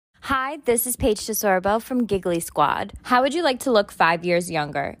Hi, this is Paige DeSorbo from Giggly Squad. How would you like to look 5 years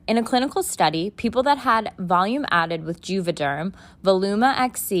younger? In a clinical study, people that had volume added with Juvederm, Voluma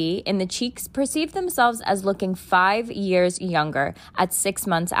XC, in the cheeks perceived themselves as looking 5 years younger at 6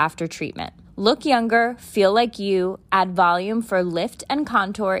 months after treatment. Look younger, feel like you, add volume for lift and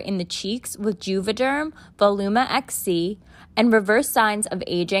contour in the cheeks with Juvederm, Voluma XC, and reverse signs of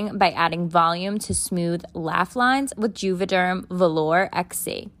aging by adding volume to smooth laugh lines with Juvederm Velour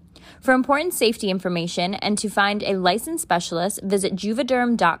XC. For important safety information and to find a licensed specialist, visit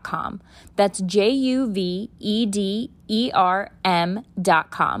juvederm.com. That's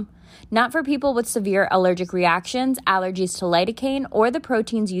JUVEDERM.com. Not for people with severe allergic reactions, allergies to lidocaine, or the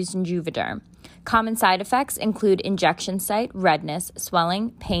proteins used in Juvederm. Common side effects include injection site, redness,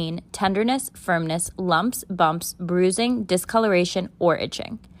 swelling, pain, tenderness, firmness, lumps, bumps, bruising, discoloration, or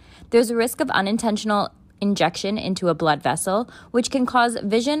itching. There's a risk of unintentional injection into a blood vessel, which can cause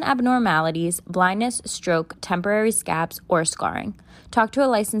vision abnormalities, blindness, stroke, temporary scabs, or scarring. Talk to a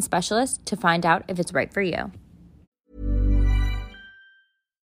licensed specialist to find out if it's right for you.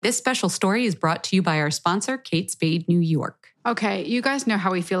 This special story is brought to you by our sponsor, Kate Spade New York. Okay, you guys know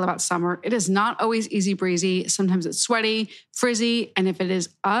how we feel about summer. It is not always easy breezy. Sometimes it's sweaty, frizzy, and if it is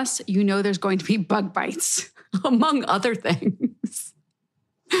us, you know there's going to be bug bites, among other things.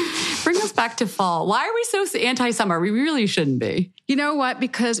 Bring us back to fall. Why are we so anti-summer? We really shouldn't be. You know what?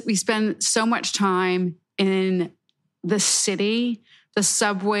 Because we spend so much time in the city, the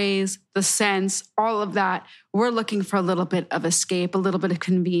subways, the scents, all of that. We're looking for a little bit of escape, a little bit of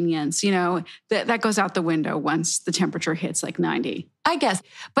convenience. You know, that goes out the window once the temperature hits like 90. I guess.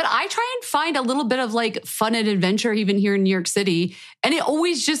 But I try and find a little bit of like fun and adventure even here in New York City. And it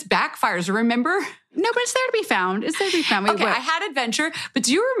always just backfires. Remember? No, but it's there to be found. It's there to be found. Okay, I had adventure. But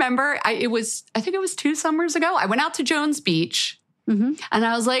do you remember, I think it was 2 summers ago, I went out to Jones Beach. Mm-hmm. And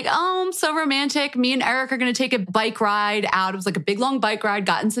I was like, oh, I'm so romantic. Me and Eric are going to take a bike ride out. It was like a big, long bike ride,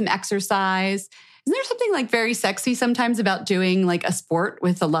 gotten some exercise. Isn't there something like very sexy sometimes about doing like a sport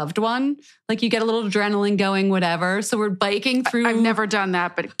with a loved one? Like you get a little adrenaline going, whatever. So we're biking through. I've never done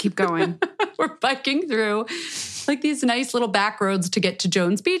that, but keep going. We're biking through like these nice little back roads to get to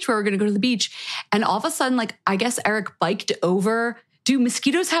Jones Beach where we're going to go to the beach. And all of a sudden, like, I guess Eric biked over. Do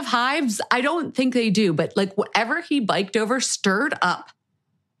mosquitoes have hives? I don't think they do, but like whatever he biked over stirred up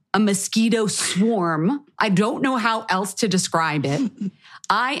a mosquito swarm. I don't know how else to describe it.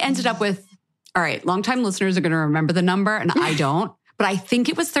 I ended up with, all right, longtime listeners are going to remember the number and I don't, but I think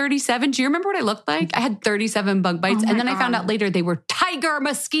it was 37. Do you remember what I looked like? I had 37 bug bites. And then I found out later they were tiger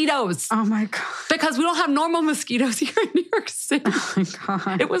mosquitoes. Oh my God. Because we don't have normal mosquitoes here in New York City. Oh my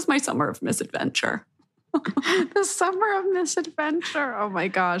God. It was my summer of misadventure. The summer of misadventure. Oh my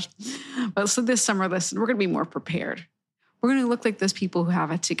gosh. Well, so this summer, listen, we're going to be more prepared. We're going to look like those people who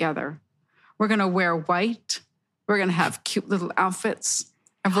have it together. We're going to wear white. We're going to have cute little outfits.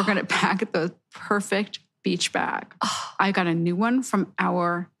 And we're going to pack the perfect beach bag. I got a new one from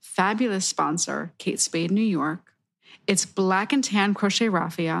our fabulous sponsor, Kate Spade New York. It's black and tan crochet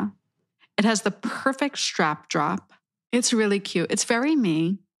raffia. It has the perfect strap drop. It's really cute. It's very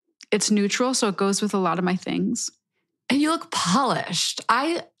me. It's neutral, so it goes with a lot of my things. And you look polished.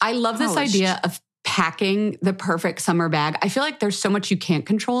 I love this idea of packing the perfect summer bag. I feel like there's so much you can't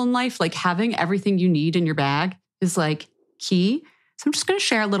control in life. Like having everything you need in your bag is like key. So I'm just going to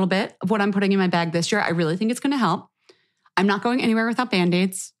share a little bit of what I'm putting in my bag this year. I really think it's going to help. I'm not going anywhere without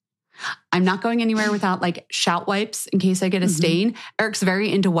Band-Aids. I'm not going anywhere without like shout wipes in case I get a stain. Eric's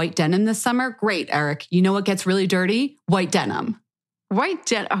very into white denim this summer. Great, Eric. You know what gets really dirty? White denim. White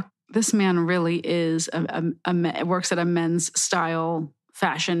denim. Oh, this man really is works at a men's style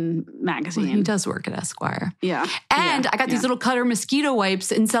fashion magazine. Well, he does work at Esquire. Yeah. And I got these little Cutter mosquito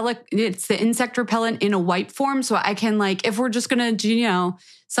wipes. It's the insect repellent in a wipe form. So I can like, if we're just going to, you know,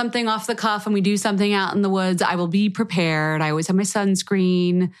 something off the cuff and we do something out in the woods, I will be prepared. I always have my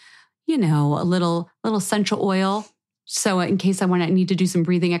sunscreen, you know, a little essential oil. So in case I need to do some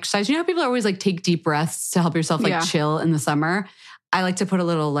breathing exercise, you know, people are always like take deep breaths to help yourself like chill in the summer. I like to put a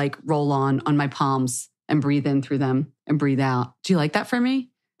little like roll on my palms and breathe in through them and breathe out. Do you like that for me?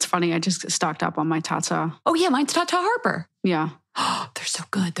 It's funny. I just stocked up on my Tata. Oh yeah, mine's Tata Harper. Yeah. Oh, they're so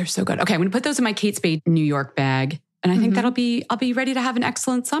good. They're so good. Okay, I'm going to put those in my Kate Spade New York bag. And I think I'll be ready to have an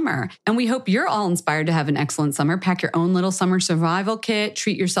excellent summer. And we hope you're all inspired to have an excellent summer. Pack your own little summer survival kit.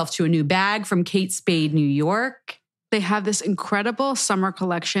 Treat yourself to a new bag from Kate Spade New York. They have this incredible summer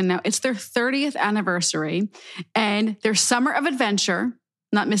collection. Now, it's their 30th anniversary and their summer of adventure.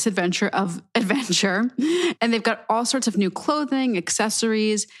 not misadventure, of adventure. And they've got all sorts of new clothing,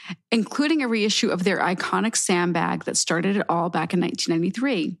 accessories, including a reissue of their iconic sandbag that started it all back in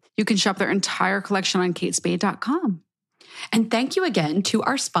 1993. You can shop their entire collection on katespade.com. And thank you again to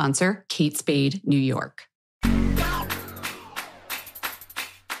our sponsor, Kate Spade New York.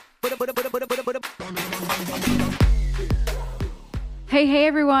 Hey,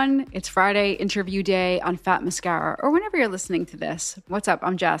 everyone. It's Friday, interview day on Fat Mascara, or whenever you're listening to this. What's up?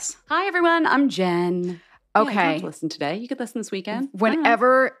 I'm Jess. Hi, everyone. I'm Jen. Okay. Yeah, you don't have to listen today. You could listen this weekend.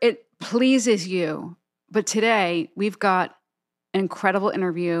 Whenever it pleases you. But today, we've got an incredible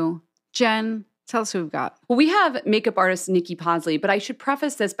interview. Jen, tell us who we've got. Well, we have makeup artist Nicky Posley, but I should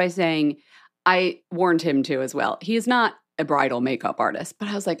preface this by saying I warned him too as well. He is not a bridal makeup artist, but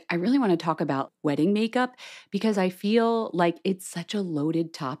I was like, I really want to talk about wedding makeup because I feel like it's such a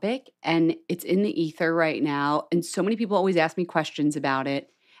loaded topic and it's in the ether right now. And so many people always ask me questions about it.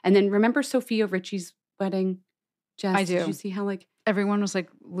 And then remember Sophia Richie's wedding? Jess, I do. Did you see how Everyone was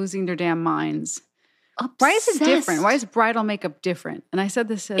losing their damn minds. obsessed. Why is it different? Why is bridal makeup different? And I said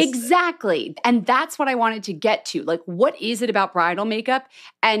this as... Exactly. And that's what I wanted to get to. What is it about bridal makeup?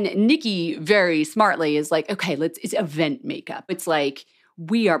 And Nicky very smartly is like, okay, it's event makeup. It's like,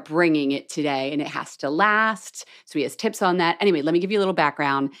 we are bringing it today and it has to last. So he has tips on that. Anyway, let me give you a little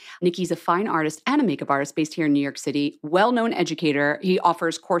background. Nicky's a fine artist and a makeup artist based here in New York City, well-known educator. He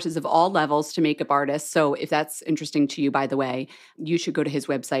offers courses of all levels to makeup artists. So if that's interesting to you, by the way, you should go to his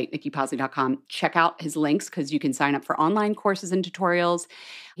website, nickyposley.com. Check out his links because you can sign up for online courses and tutorials.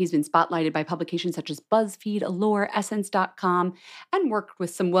 He's been spotlighted by publications such as BuzzFeed, Allure, Essence.com, and worked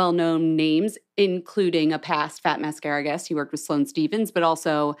with some well-known names, including a past Fat Mascara guest. He worked with Sloane Stephens, but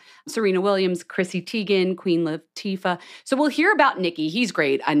also Serena Williams, Chrissy Teigen, Queen Latifah. So we'll hear about Nicky. He's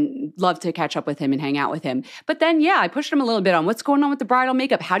great. I'd love to catch up with him and hang out with him. But then, I pushed him a little bit on what's going on with the bridal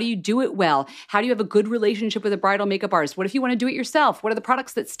makeup. How do you do it well? How do you have a good relationship with a bridal makeup artist? What if you want to do it yourself? What are the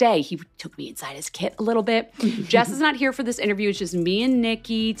products that stay? He took me inside his kit a little bit. Jess is not here for this interview. It's just me and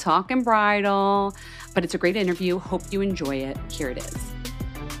Nicky talking bridal, but it's a great interview. Hope you enjoy it. Here it is.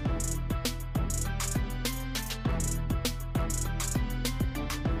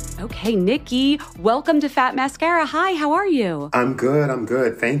 Okay, Nicky, welcome to Fat Mascara. Hi, how are you? I'm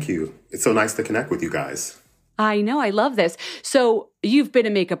good. Thank you. It's so nice to connect with you guys. I know, I love this. So you've been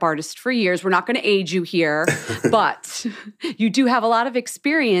a makeup artist for years. We're not going to age you here, but you do have a lot of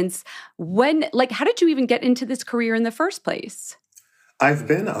experience. How did you even get into this career in the first place? I've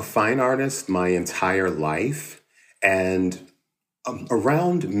been a fine artist my entire life, and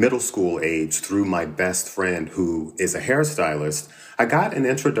around middle school age, through my best friend who is a hairstylist, I got an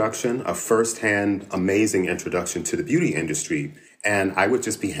introduction, a firsthand, amazing introduction to the beauty industry. And I would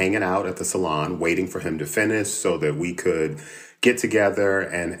just be hanging out at the salon, waiting for him to finish so that we could get together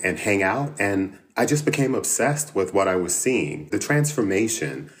and hang out. And I just became obsessed with what I was seeing. The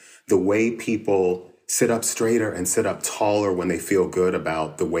transformation, the way people sit up straighter and sit up taller when they feel good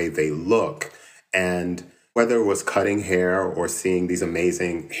about the way they look. And whether it was cutting hair or seeing these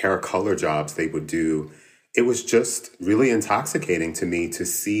amazing hair color jobs they would do, it was just really intoxicating to me to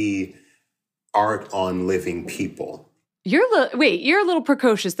see art on living people. You're a little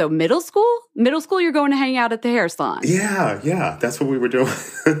precocious though. Middle school, you're going to hang out at the hair salon. Yeah, that's what we were doing.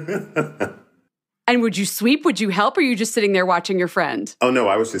 And would you sweep? Would you help? Or are you just sitting there watching your friend? Oh no,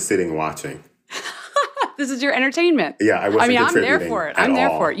 I was just sitting watching. This is your entertainment. Yeah, I'm there for it. I'm there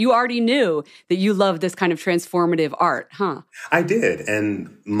for it. You already knew that you love this kind of transformative art, huh? I did.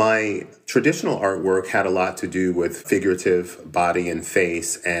 And my traditional artwork had a lot to do with figurative body and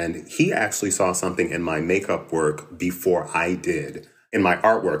face. And he actually saw something in my makeup work before I did. In my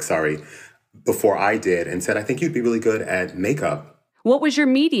artwork, before I did, and said, I think you'd be really good at makeup. What was your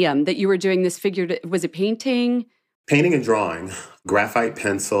medium that you were doing this figurative? Was it painting? Painting and drawing, graphite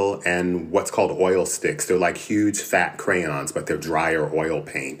pencil, and what's called oil sticks. They're like huge fat crayons, but they're drier oil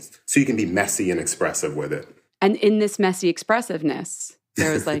paints. So you can be messy and expressive with it. And in this messy expressiveness,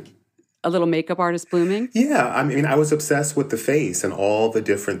 there was a little makeup artist blooming? Yeah, I was obsessed with the face and all the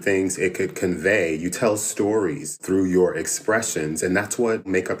different things it could convey. You tell stories through your expressions, and that's what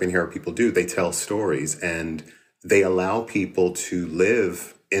makeup and hair people do. They tell stories, and they allow people to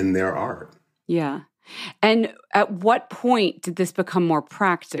live in their art. Yeah. And at what point did this become more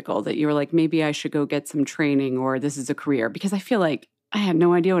practical that you were like, maybe I should go get some training or this is a career? Because I feel like I had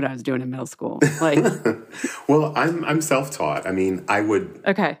no idea what I was doing in middle school. Well, I'm self-taught. I would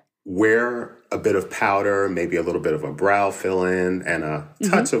wear a bit of powder, maybe a little bit of a brow fill-in and a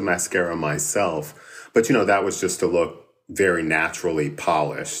touch of mascara myself. But, that was just to look very naturally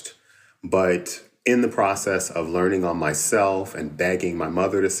polished. But in the process of learning on myself and begging my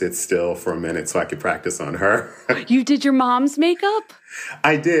mother to sit still for a minute so I could practice on her. You did your mom's makeup?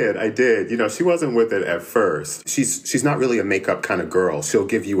 I did. You know, she wasn't with it at first. She's not really a makeup kind of girl. She'll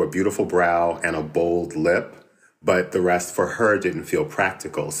give you a beautiful brow and a bold lip, but the rest for her didn't feel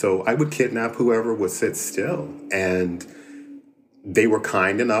practical. So I would kidnap whoever would sit still. And they were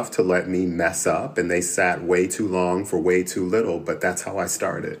kind enough to let me mess up, and they sat way too long for way too little, but that's how I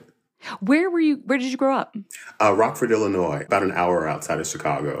started. Where did you grow up? Rockford, Illinois, about an hour outside of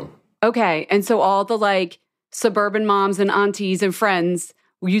Chicago. Okay. And so all the like suburban moms and aunties and friends,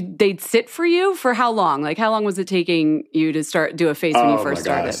 they'd sit for you for how long? Like how long was it taking you to do a face when you first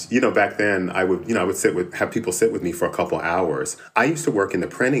started? You know, back then I would have people sit with me for a couple hours. I used to work in the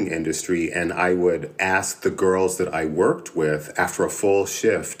printing industry, and I would ask the girls that I worked with after a full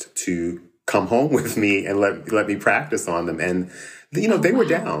shift to come home with me and let me practice on them. And, you know, they were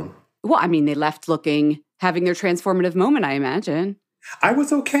down. Well, I mean, they left having their transformative moment, I imagine. I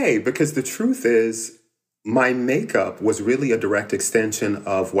was okay, because the truth is my makeup was really a direct extension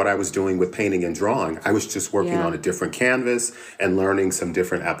of what I was doing with painting and drawing. I was just working on a different canvas and learning some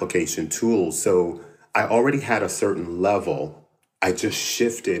different application tools. So I already had a certain level. I just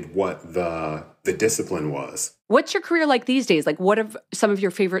shifted what the discipline was. What's your career like these days? Like, what are some of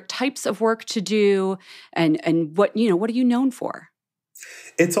your favorite types of work to do, and what are you known for?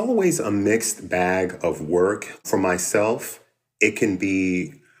 It's always a mixed bag of work. For myself, it can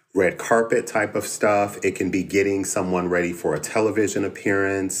be red carpet type of stuff. It can be getting someone ready for a television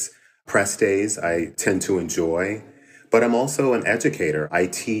appearance. Press days I tend to enjoy. But I'm also an educator. I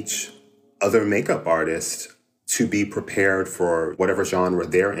teach other makeup artists to be prepared for whatever genre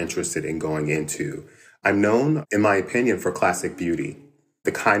they're interested in going into. I'm known, in my opinion, for classic beauty,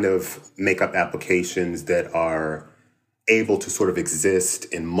 the kind of makeup applications that are able to sort of exist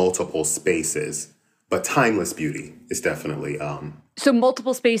in multiple spaces. But timeless beauty is definitely... So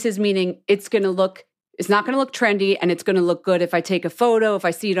multiple spaces, meaning it's not going to look trendy, and it's going to look good if I take a photo, if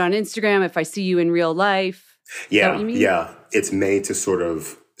I see it on Instagram, if I see you in real life. Yeah, is that what you mean? Yeah. It's made to sort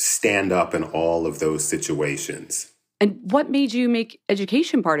of stand up in all of those situations. And what made you make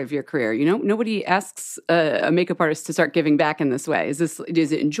education part of your career? You know, nobody asks a makeup artist to start giving back in this way. Is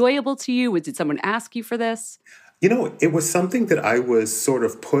it enjoyable to you? Did someone ask you for this? You know, it was something that I was sort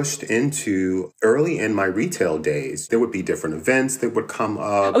of pushed into early in my retail days. There would be different events that would come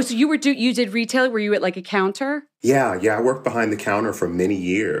up. Oh, so you did retail? Were you at like a counter? Yeah. I worked behind the counter for many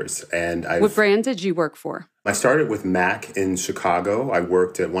years. And what brand did you work for? I started with MAC in Chicago. I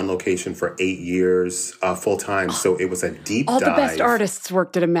worked at one location for 8 years full time. So it was a deep dive. All the best artists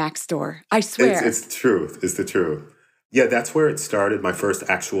worked at a MAC store. I swear. It's the truth. It's the truth. Yeah, that's where it started, my first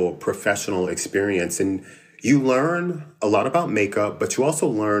actual professional experience. And you learn a lot about makeup, but you also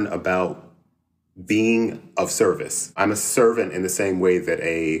learn about being of service. I'm a servant in the same way that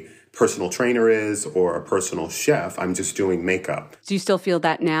a personal trainer is or a personal chef. I'm just doing makeup. Do you still feel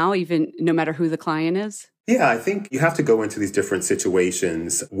that now, even no matter who the client is? Yeah, I think you have to go into these different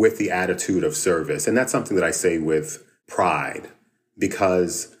situations with the attitude of service. And that's something that I say with pride,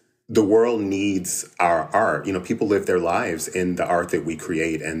 because the world needs our art. You know, people live their lives in the art that we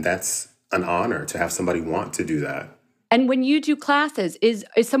create, and that's an honor to have somebody want to do that. And when you do classes, is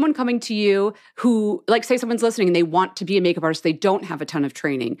someone coming to you who, like, say someone's listening and they want to be a makeup artist, they don't have a ton of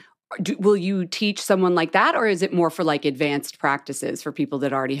training. Will you teach someone like that, or is it more for like advanced practices for people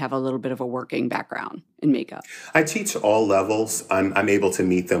that already have a little bit of a working background in makeup? I teach all levels. I'm able to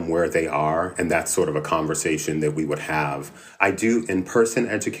meet them where they are, and that's sort of a conversation that we would have. I do in-person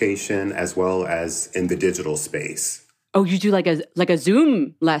education as well as in the digital space. Oh, you do like a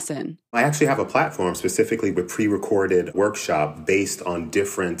Zoom lesson? I actually have a platform specifically with pre-recorded workshop based on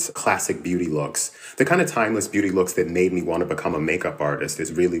different classic beauty looks. The kind of timeless beauty looks that made me want to become a makeup artist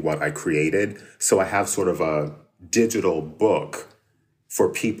is really what I created. So I have sort of a digital book for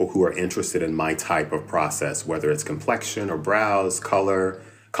people who are interested in my type of process, whether it's complexion or brows, color,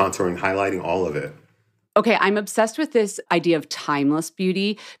 contouring, highlighting, all of it. Okay, I'm obsessed with this idea of timeless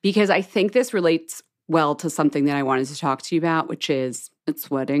beauty because I think this relates well to something that I wanted to talk to you about, which is it's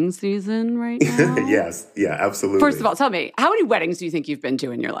wedding season right now. Yes. Yeah, absolutely. First of all, tell me, how many weddings do you think you've been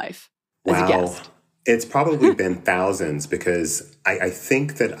to in your life as a guest? It's probably been thousands, because I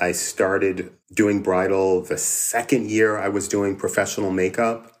think that I started doing bridal the second year I was doing professional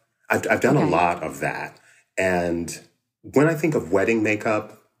makeup. I've done a lot of that. And when I think of wedding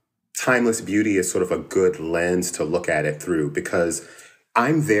makeup, timeless beauty is sort of a good lens to look at it through, because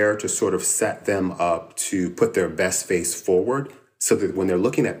I'm there to sort of set them up to put their best face forward so that when they're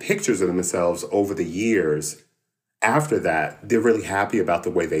looking at pictures of themselves over the years, after that, they're really happy about the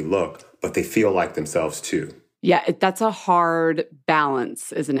way they look. but they feel like themselves too. Yeah, that's a hard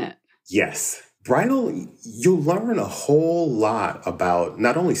balance, isn't it? Yes. Bridal, you'll learn a whole lot about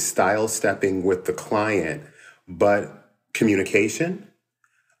not only style stepping with the client, but communication,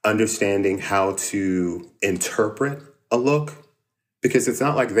 understanding how to interpret a look, because it's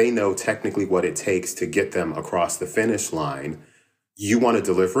not like they know technically what it takes to get them across the finish line. You want to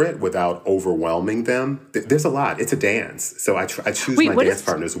deliver it without overwhelming them. There's a lot. It's a dance. So I choose my dance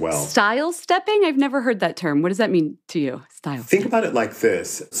partners well. Style stepping? I've never heard that term. What does that mean to you? Style. Think about it like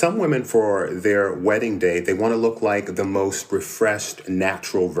this. Some women for their wedding day, they want to look like the most refreshed,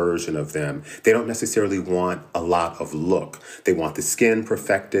 natural version of them. They don't necessarily want a lot of look. They want the skin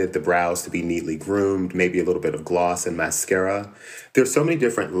perfected, the brows to be neatly groomed, maybe a little bit of gloss and mascara. There's so many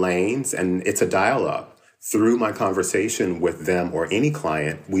different lanes, and it's a dial-up. Through my conversation with them or any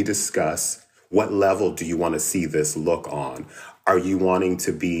client, we discuss what level do you want to see this look on? Are you wanting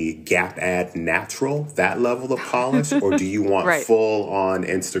to be Gap Ad natural, that level of polish, or do you want right. full on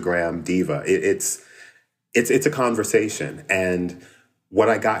Instagram diva? It's a conversation. And what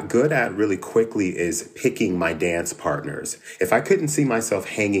I got good at really quickly is picking my dance partners. If I couldn't see myself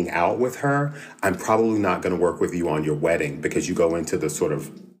hanging out with her, I'm probably not going to work with you on your wedding, because you go into the sort of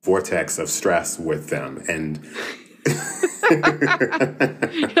vortex of stress with them. And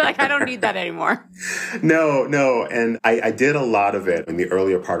you're like, I don't need that anymore. No. And I did a lot of it in the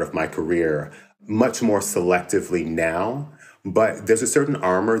earlier part of my career, much more selectively now. But there's a certain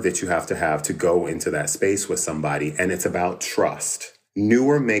armor that you have to go into that space with somebody. And it's about trust.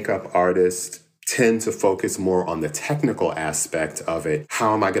 Newer makeup artists tend to focus more on the technical aspect of it.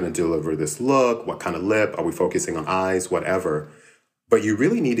 How am I going to deliver this look? What kind of lip? Are we focusing on eyes? Whatever. But you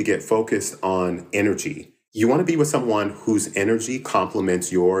really need to get focused on energy. You want to be with someone whose energy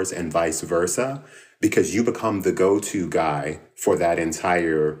complements yours and vice versa, because you become the go-to guy for that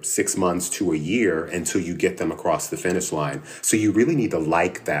entire 6 months to a year until you get them across the finish line. So you really need to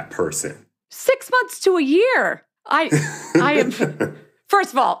like that person. 6 months to a year. I am...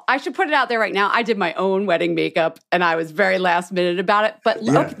 First of all, I should put it out there right now. I did my own wedding makeup, and I was very last minute about it. But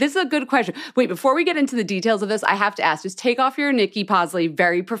look, this is a good question. Wait, before we get into the details of this, I have to ask, just take off your Nicky Posley,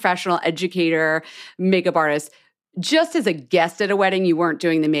 very professional educator, makeup artist. Just as a guest at a wedding, you weren't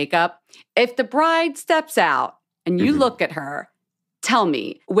doing the makeup. If the bride steps out and you look at her, tell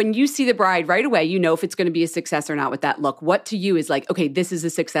me, when you see the bride right away, you know if it's going to be a success or not with that look. What to you is like, okay, this is a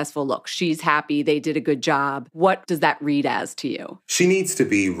successful look. She's happy. They did a good job. What does that read as to you? She needs to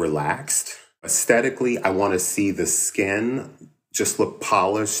be relaxed. Aesthetically, I want to see the skin just look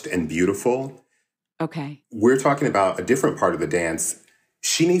polished and beautiful. Okay. We're talking about a different part of the dance.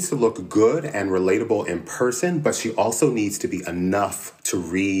 She needs to look good and relatable in person, but she also needs to be enough to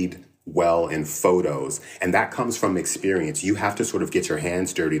read well in photos. And that comes from experience. You have to sort of get your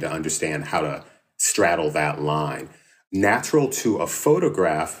hands dirty to understand how to straddle that line. Natural to a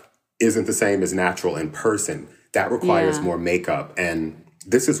photograph isn't the same as natural in person. That requires more makeup. And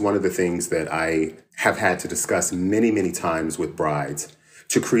this is one of the things that I have had to discuss many, many times with brides.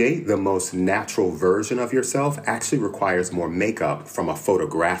 To create the most natural version of yourself actually requires more makeup from a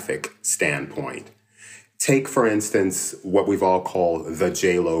photographic standpoint. Take, for instance, what we've all called the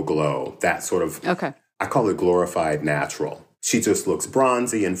J-Lo glow, that sort of, I call it glorified natural. She just looks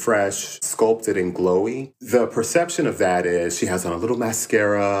bronzy and fresh, sculpted and glowy. The perception of that is she has on a little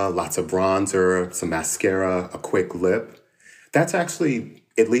mascara, lots of bronzer, some mascara, a quick lip. That's actually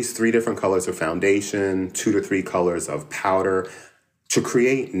at least 3 different colors of foundation, 2 to 3 colors of powder. To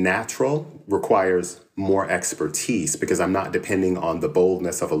create natural requires more expertise, because I'm not depending on the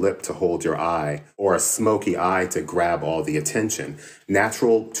boldness of a lip to hold your eye or a smoky eye to grab all the attention.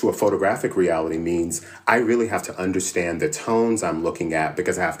 Natural to a photographic reality means I really have to understand the tones I'm looking at,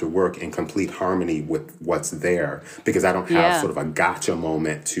 because I have to work in complete harmony with what's there, because I don't have sort of a gotcha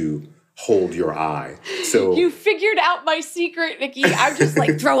moment to hold your eye. So you figured out my secret, Nicky. I'm just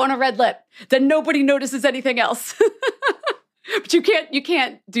like, throw on a red lip. Then nobody notices anything else. But you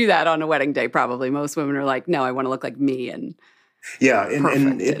can't do that on a wedding day, probably. Most women are like, no, I want to look like me. And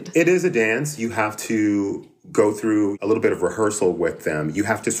it is a dance. You have to go through a little bit of rehearsal with them. You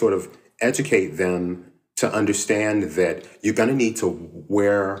have to sort of educate them to understand that you're going to need to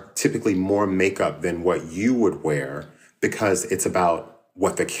wear typically more makeup than what you would wear, because it's about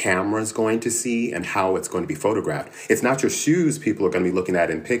what the camera is going to see and how it's going to be photographed. It's not your shoes people are going to be looking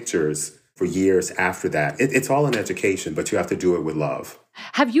at in pictures for years after that. It's all an education, but you have to do it with love.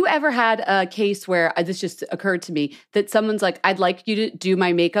 Have you ever had a case where, this just occurred to me, that someone's like, I'd like you to do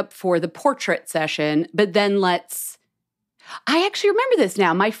my makeup for the portrait session, but then I actually remember this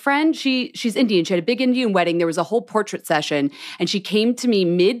now. My friend, she's Indian. She had a big Indian wedding. There was a whole portrait session, and she came to me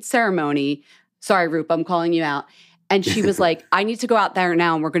mid-ceremony. Sorry, Roop, I'm calling you out. And she was like, I need to go out there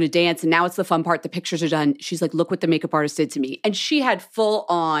now and we're going to dance. And now it's the fun part. The pictures are done. She's like, look what the makeup artist did to me. And she had full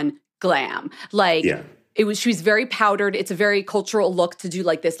on glam. Like she was very powdered. It's a very cultural look to do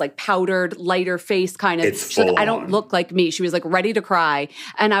like this, like powdered, lighter face kind of. She's like, I don't look like me. She was like ready to cry.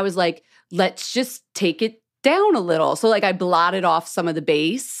 And I was like, let's just take it down a little. So like I blotted off some of the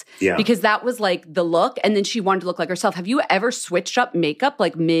base because that was like the look. And then she wanted to look like herself. Have you ever switched up makeup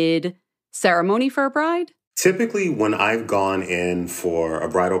like mid-ceremony for a bride? Typically, when I've gone in for a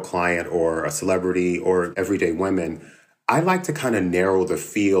bridal client or a celebrity or everyday women, I like to kind of narrow the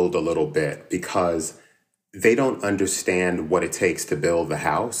field a little bit because they don't understand what it takes to build the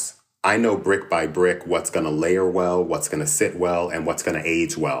house. I know brick by brick what's going to layer well, what's going to sit well, and what's going to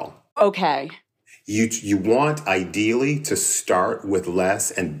age well. Okay. You want ideally to start with less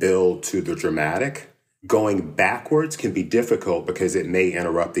and build to the dramatic. Going backwards can be difficult because it may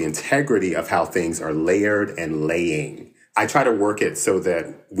interrupt the integrity of how things are layered and laying. I try to work it so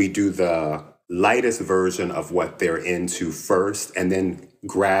that we do the lightest version of what they're into first and then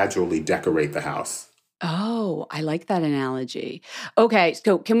gradually decorate the house. Oh, I like that analogy. Okay,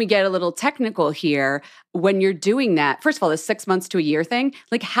 so can we get a little technical here? When you're doing that, first of all, the 6 months to a year thing,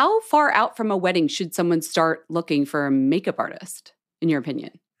 like how far out from a wedding should someone start looking for a makeup artist, in your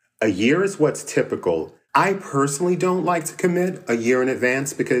opinion? A year is what's typical. I personally don't like to commit a year in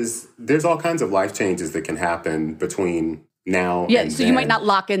advance because there's all kinds of life changes that can happen between now and then. So you might not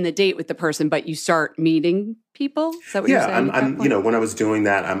lock in the date with the person, but you start meeting people? Is that what you're saying? Yeah, when I was doing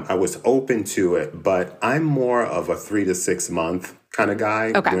that, I was open to it, but I'm more of a 3 to 6 month kind of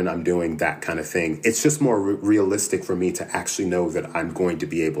guy when I'm doing that kind of thing. It's just more realistic for me to actually know that I'm going to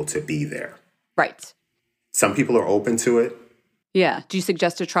be able to be there. Right. Some people are open to it. Yeah. Do you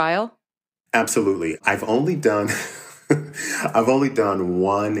suggest a trial? Absolutely. I've only done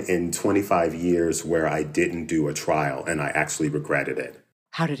one in 25 years where I didn't do a trial and I actually regretted it.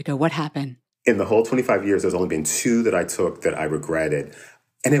 How did it go? What happened? In the whole 25 years, there's only been 2 that I took that I regretted.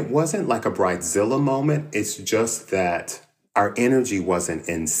 And it wasn't like a bridezilla moment. It's just that our energy wasn't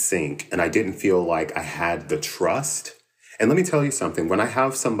in sync and I didn't feel like I had the trust. And let me tell you something. When I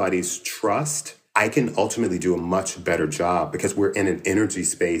have somebody's trust, I can ultimately do a much better job because we're in an energy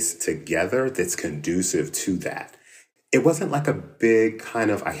space together that's conducive to that. It wasn't like a big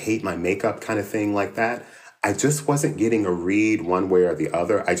kind of I hate my makeup kind of thing like that. I just wasn't getting a read one way or the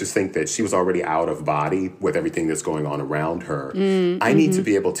other. I just think that she was already out of body with everything that's going on around her. I need to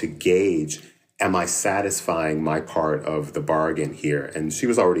be able to gauge, am I satisfying my part of the bargain here? And she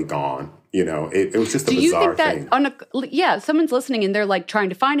was already gone. You know, it was just a bizarre thing. Someone's listening and they're like trying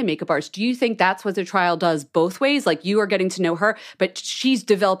to find a makeup artist. Do you think that's what the trial does both ways? Like you are getting to know her, but she's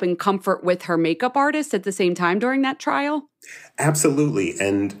developing comfort with her makeup artist at the same time during that trial? Absolutely.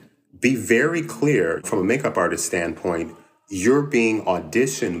 And be very clear from a makeup artist standpoint, you're being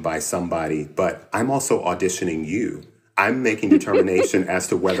auditioned by somebody, but I'm also auditioning you. I'm making determination as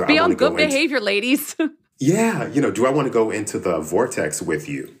to whether I want to go into... Be on good behavior, ladies. Yeah. Do I want to go into the vortex with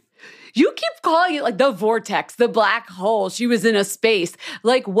you? You keep calling it like the vortex, the black hole. She was in a space.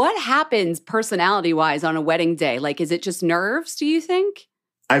 Like what happens personality-wise on a wedding day? Like, is it just nerves, do you think?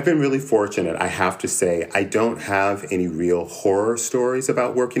 I've been really fortunate. I have to say, I don't have any real horror stories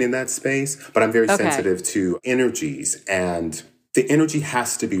about working in that space, but I'm very sensitive to energies and the energy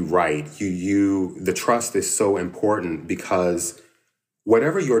has to be right. The trust is so important because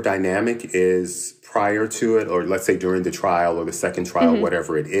whatever your dynamic is prior to it, or let's say during the trial or the second trial,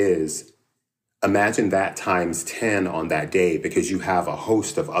 whatever it is, imagine that times 10 on that day because you have a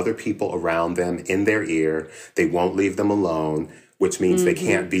host of other people around them in their ear. They won't leave them alone, which means they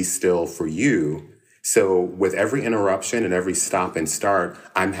can't be still for you. So with every interruption and every stop and start,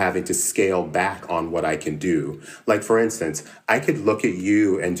 I'm having to scale back on what I can do. Like, for instance, I could look at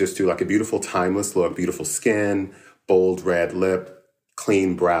you and just do like a beautiful timeless look, beautiful skin, bold red lip,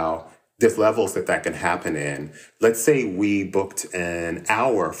 clean brow. There's levels that can happen in. Let's say we booked an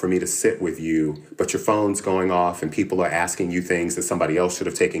hour for me to sit with you, but your phone's going off and people are asking you things that somebody else should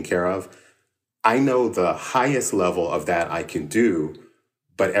have taken care of. I know the highest level of that I can do,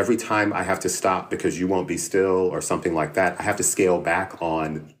 but every time I have to stop because you won't be still or something like that, I have to scale back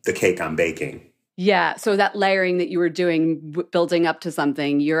on the cake I'm baking. Yeah. So that layering that you were doing, building up to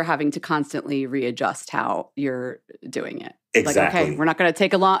something, you're having to constantly readjust how you're doing it. Exactly. Like, okay, we're not going to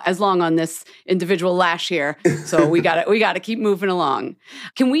take as long on this individual lash here. So we got to keep moving along.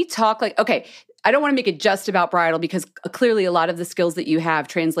 Can we talk okay, I don't want to make it just about bridal because clearly a lot of the skills that you have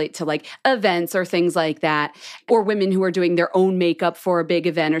translate to like events or things like that, or women who are doing their own makeup for a big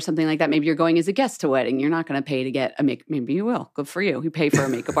event or something like that. Maybe you're going as a guest to a wedding. You're not going to pay to get a makeup. Maybe you will. Good for you. You pay for a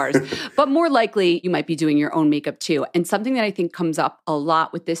makeup artist. But more likely, you might be doing your own makeup too. And something that I think comes up a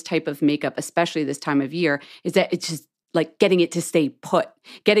lot with this type of makeup, especially this time of year, is that it's just like getting it to stay put,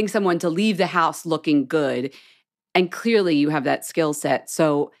 getting someone to leave the house looking good. And clearly you have that skill set.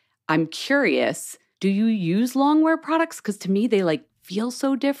 So I'm curious, do you use long wear products? Because to me, they like feel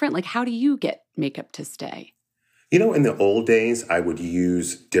so different. Like, how do you get makeup to stay? You know, in the old days, I would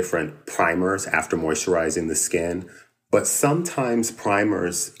use different primers after moisturizing the skin. But sometimes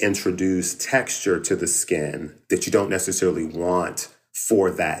primers introduce texture to the skin that you don't necessarily want for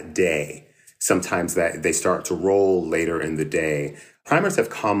that day. Sometimes that they start to roll later in the day. Primers have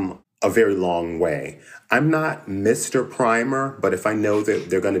come a very long way. I'm not Mr. Primer, but if I know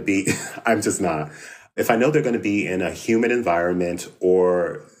that they're going to be, I'm just not. If I know they're going to be in a humid environment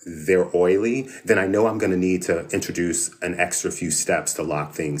or they're oily, then I know I'm going to need to introduce an extra few steps to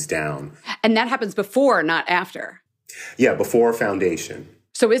lock things down. And that happens before, not after. Yeah, before foundation.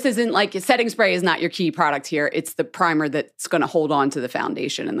 So this isn't like setting spray is not your key product here. It's the primer that's going to hold on to the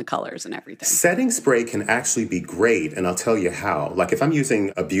foundation and the colors and everything. Setting spray can actually be great, and I'll tell you how. Like if I'm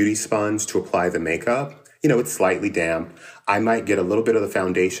using a beauty sponge to apply the makeup, you know, it's slightly damp. I might get a little bit of the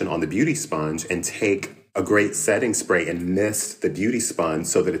foundation on the beauty sponge and take a great setting spray and mist the beauty sponge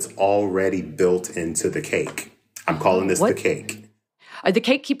so that it's already built into the cake. I'm calling this the cake. The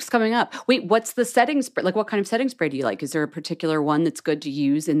cake keeps coming up. Wait, what's the setting spray? Like, what kind of setting spray do you like? Is there a particular one that's good to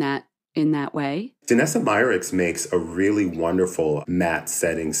use in that way? Danessa Myricks makes a really wonderful matte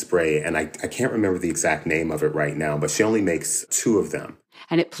setting spray, and I can't remember the exact name of it right now, but she only makes 2 of them.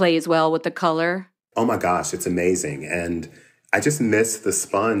 And it plays well with the color? Oh my gosh, it's amazing. And I just miss the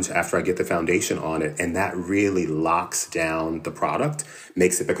sponge after I get the foundation on it, and that really locks down the product,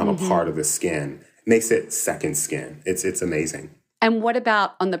 makes it become a part of the skin, makes it second skin. It's amazing. And what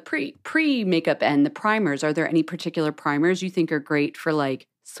about on the pre-makeup end, the primers? Are there any particular primers you think are great for like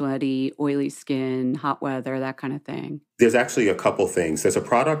sweaty, oily skin, hot weather, that kind of thing? There's actually a couple things. There's a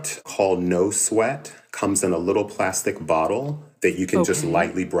product called No Sweat, comes in a little plastic bottle that you can just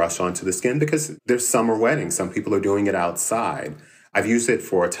lightly brush onto the skin because there's summer weddings. Some people are doing it outside. I've used it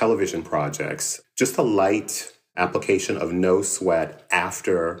for television projects. Just a light application of No Sweat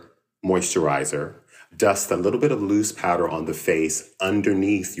after moisturizer. Dust a little bit of loose powder on the face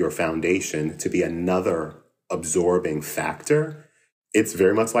underneath your foundation to be another absorbing factor. It's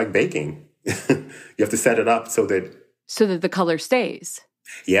very much like baking. You have to set it up so that the color stays.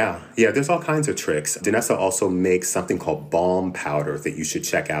 Yeah, there's all kinds of tricks. Danessa also makes something called balm powder that you should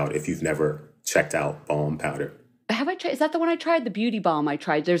check out if you've never checked out balm powder. Have I tried? Is that the one I tried? The beauty balm I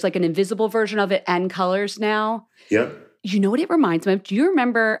tried. There's like an invisible version of it and colors now. Yep. You know what it reminds me of? Do you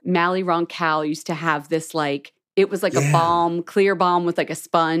remember Mally Roncal used to have this it was like a balm, clear balm with like a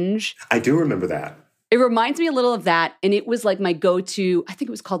sponge? I do remember that. It reminds me a little of that. And it was like my go-to, I think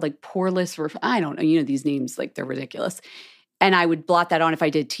it was called like Poreless, or I don't know, these names, like they're ridiculous. And I would blot that on if I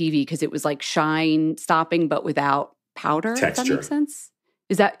did TV because it was like shine stopping, but without powder. Texture. Does that make sense?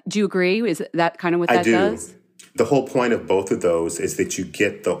 Do you agree? Is that kind of what that does? The whole point of both of those is that you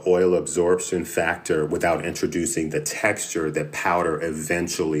get the oil absorption factor without introducing the texture that powder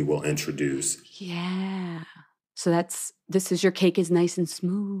eventually will introduce. Yeah. So this is your cake is nice and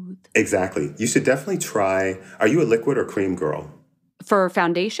smooth. Exactly. You should definitely try. Are you a liquid or cream girl? For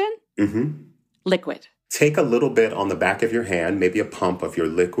foundation? Mm-hmm. Liquid. Take a little bit on the back of your hand, maybe a pump of your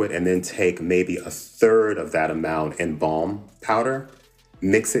liquid, and then take maybe a third of that amount in balm powder.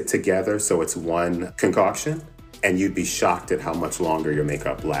 Mix it together so it's one concoction. And you'd be shocked at how much longer your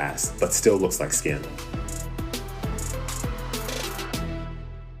makeup lasts, but still looks like skin.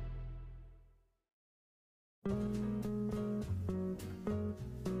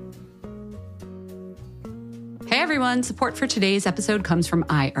 Hey everyone, support for today's episode comes from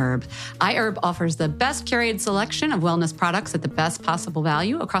iHerb. iHerb offers the best curated selection of wellness products at the best possible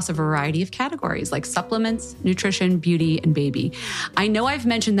value across a variety of categories like supplements, nutrition, beauty, and baby. I know I've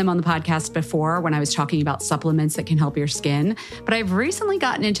mentioned them on the podcast before when I was talking about supplements that can help your skin, but I've recently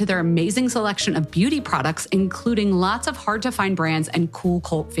gotten into their amazing selection of beauty products, including lots of hard-to-find brands and cool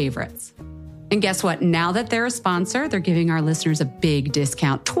cult favorites. And guess what? Now that they're a sponsor, they're giving our listeners a big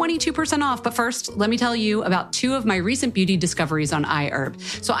discount, 22% off. But first, let me tell you about 2 of my recent beauty discoveries on iHerb.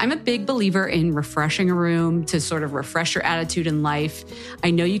 So I'm a big believer in refreshing a room to sort of refresh your attitude in life.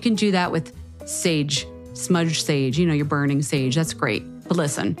 I know you can do that with sage, smudged sage, your burning sage. That's great. But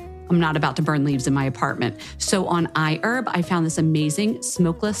listen, I'm not about to burn leaves in my apartment. So on iHerb, I found this amazing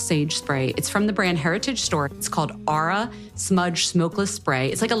smokeless sage spray. It's from the brand Heritage Store. It's called Aura Smudge Smokeless Spray.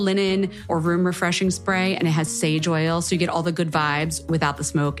 It's like a linen or room refreshing spray, and it has sage oil, so you get all the good vibes without the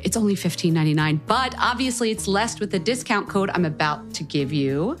smoke. It's only $15.99, but obviously it's less with the discount code I'm about to give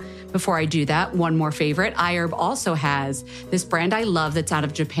you. Before I do that, one more favorite. iHerb also has this brand I love that's out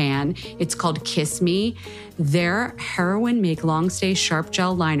of Japan. It's called Kiss Me. Their Heroin Make Long Stay Sharp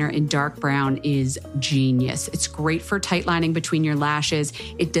Gel Liner in dark brown is genius. It's great for tight lining between your lashes.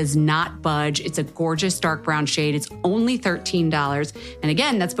 It does not budge. It's a gorgeous dark brown shade. It's only $13. And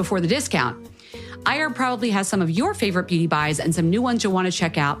again, that's before the discount. iHerb probably has some of your favorite beauty buys and some new ones you'll want to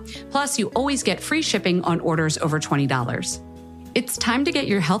check out. Plus, you always get free shipping on orders over $20. It's time to get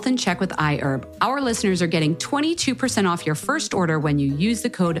your health in check with iHerb. Our listeners are getting 22% off your first order when you use the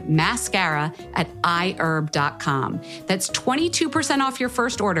code MASCARA at iHerb.com. That's 22% off your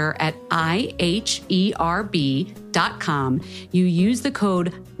first order at IHERB.com. You use the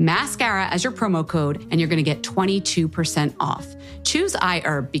code MASCARA as your promo code, and you're going to get 22% off. Choose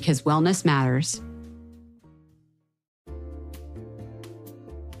iHerb because wellness matters.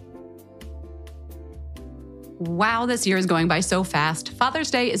 Wow, this year is going by so fast.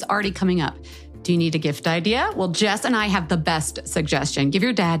 Father's Day is already coming up. Do you need a gift idea? Well, Jess and I have the best suggestion. Give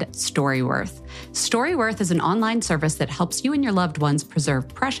your dad Storyworth. Storyworth is an online service that helps you and your loved ones preserve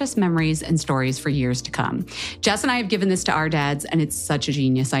precious memories and stories for years to come. Jess and I have given this to our dads, and it's such a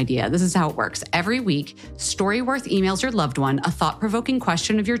genius idea. This is how it works. Every week, Storyworth emails your loved one a thought-provoking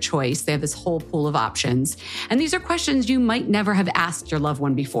question of your choice. They have this whole pool of options. And these are questions you might never have asked your loved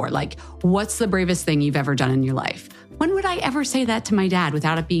one before, like, what's the bravest thing you've ever done in your life? When would I ever say that to my dad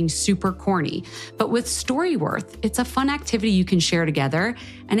without it being super corny? But with Storyworth, it's a fun activity you can share together,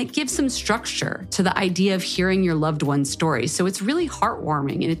 and it gives some structure to the idea of hearing your loved one's story. So it's really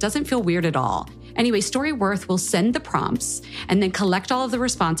heartwarming, and it doesn't feel weird at all. Anyway, Storyworth will send the prompts and then collect all of the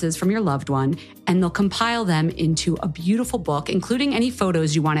responses from your loved one, and they'll compile them into a beautiful book, including any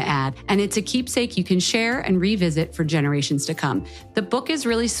photos you want to add. And it's a keepsake you can share and revisit for generations to come. The book is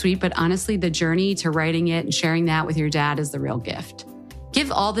really sweet, but honestly, the journey to writing it and sharing that with your dad is the real gift.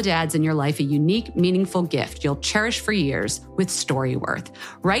 Give all the dads in your life a unique, meaningful gift you'll cherish for years with Storyworth.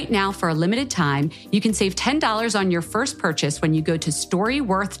 Right now, for a limited time, you can save $10 on your first purchase when you go to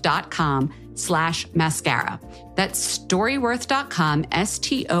storyworth.com/mascara. That's storyworth.com,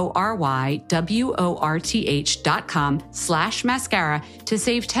 STORYWORTH.com/mascara to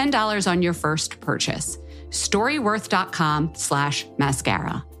save $10 on your first purchase.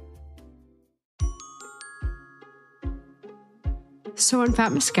 Storyworth.com/mascara. So on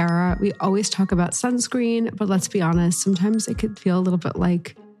Fat Mascara, we always talk about sunscreen, but let's be honest, sometimes it could feel a little bit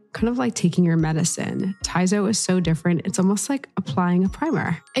like, kind of like taking your medicine. Tizo is so different. It's almost like applying a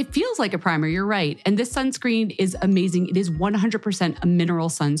primer. It feels like a primer, you're right. And this sunscreen is amazing. It is 100% a mineral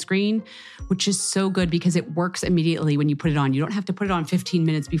sunscreen, which is so good because it works immediately when you put it on. You don't have to put it on 15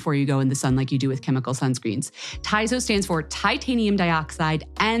 minutes before you go in the sun like you do with chemical sunscreens. Tizo stands for titanium dioxide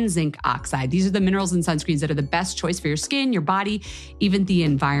and zinc oxide. These are the minerals in sunscreens that are the best choice for your skin, your body, even the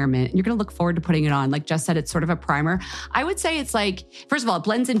environment. And you're going to look forward to putting it on. Like Jess said, it's sort of a primer. I would say it's like, first of all, it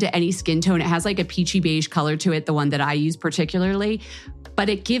blends into any skin tone. It has like a peachy beige color to it, the one that I use particularly, but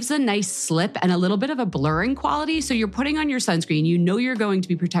it gives a nice slip and a little bit of a blurring quality. So you're putting on your sunscreen, you know you're going to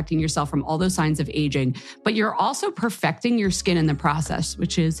be protecting yourself from all those signs of aging, but you're also perfecting your skin in the process,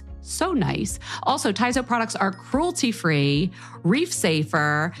 which is so nice. Also, Tizo products are cruelty-free,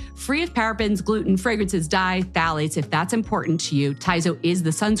 reef-safer, free of parabens, gluten, fragrances, dye, phthalates. If that's important to you, Tizo is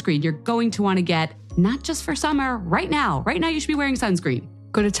the sunscreen you're going to want to get, not just for summer, right now. Right now, you should be wearing sunscreen.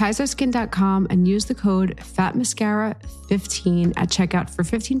 Go to TizoSkin.com and use the code FATMASCARA15 at checkout for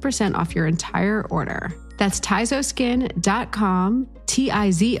 15% off your entire order. That's TizoSkin.com,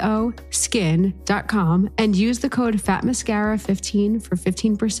 Tizo skin.com, and use the code FATMASCARA15 for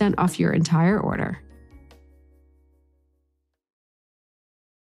 15% off your entire order.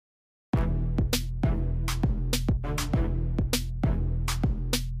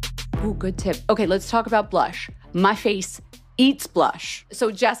 Oh, good tip. Okay, let's talk about blush. My face eats blush.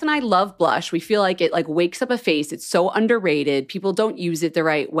 So Jess and I love blush. We feel like it wakes up a face. It's so underrated. People don't use it the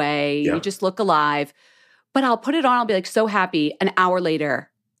right way. Yeah. You just look alive. But I'll put it on. I'll be like so happy. An hour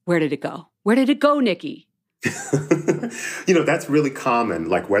later, where did it go? Where did it go, Nicky? That's really common.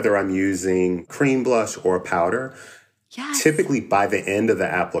 Like whether I'm using cream blush or powder, Yes. Typically by the end of the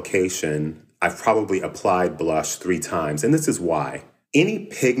application, I've probably applied blush 3 times. And this is why. Any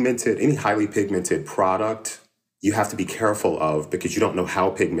highly pigmented product you have to be careful of because you don't know how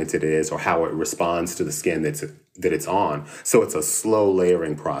pigmented it is or how it responds to the skin that it's on. So it's a slow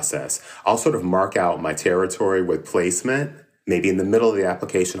layering process. I'll sort of mark out my territory with placement. Maybe in the middle of the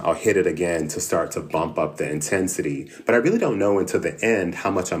application, I'll hit it again to start to bump up the intensity. But I really don't know until the end how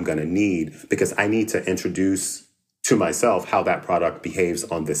much I'm going to need because I need to introduce to myself how that product behaves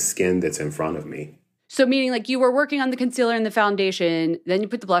on the skin that's in front of me. So meaning like you were working on the concealer and the foundation, then you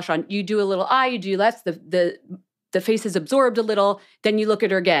put the blush on, you do a little eye, you do less, the face is absorbed a little, then you look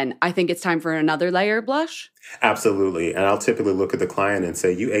at her again. I think it's time for another layer of blush? Absolutely. And I'll typically look at the client and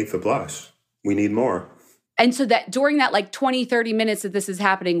say, you ate the blush. We need more. And so that during that like 20, 30 minutes that this is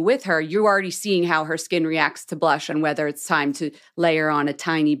happening with her, you're already seeing how her skin reacts to blush and whether it's time to layer on a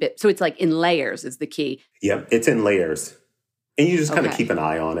tiny bit. So it's like in layers is the key. Yep, it's in layers. And you just kind of keep an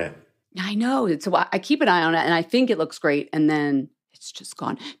eye on it. I know. So I keep an eye on it and I think it looks great and then it's just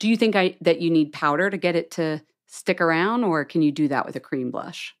gone. Do you think that you need powder to get it to stick around or can you do that with a cream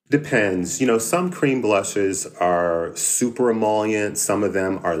blush? Depends. Some cream blushes are super emollient. Some of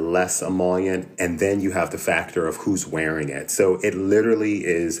them are less emollient. And then you have the factor of who's wearing it. So it literally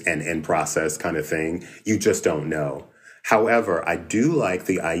is an in-process kind of thing. You just don't know. However, I do like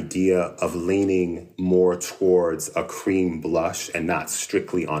the idea of leaning more towards a cream blush and not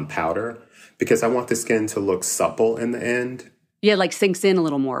strictly on powder because I want the skin to look supple in the end. Yeah, like sinks in a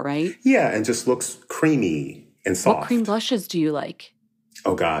little more, right? Yeah, and just looks creamy and soft. What cream blushes do you like?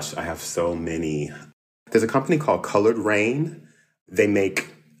 Oh gosh, I have so many. There's a company called Colored Rain. They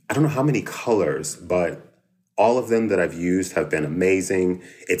make, I don't know how many colors, but all of them that I've used have been amazing.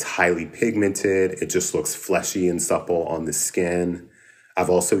 It's highly pigmented. It just looks fleshy and supple on the skin. I've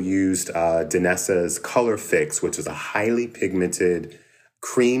also used Danessa's Color Fix, which is a highly pigmented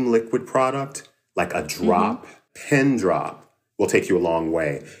cream liquid product, like a drop, pen drop. Will take you a long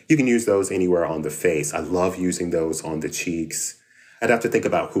way. You can use those anywhere on the face. I love using those on the cheeks. I'd have to think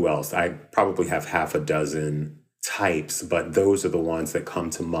about who else. I probably have half a dozen types, but those are the ones that come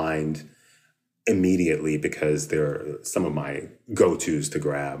to mind immediately because they're some of my go-tos to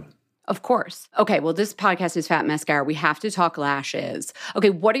grab. Of course. Okay, well, this podcast is Fat Mascara. We have to talk lashes. Okay,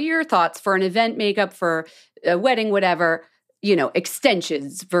 what are your thoughts for an event makeup, for a wedding, whatever,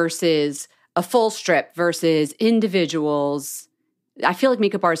 extensions versus a full strip versus individuals? I feel like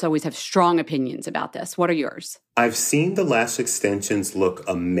makeup artists always have strong opinions about this. What are yours? I've seen the lash extensions look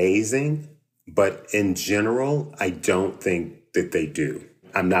amazing, but in general, I don't think that they do.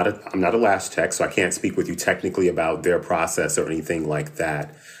 I'm not a lash tech, so I can't speak with you technically about their process or anything like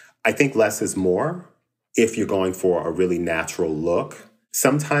that. I think less is more if you're going for a really natural look.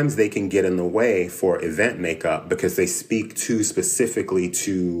 Sometimes they can get in the way for event makeup because they speak too specifically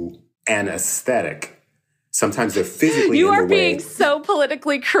to an aesthetic. Sometimes they're physically in the way. You are being so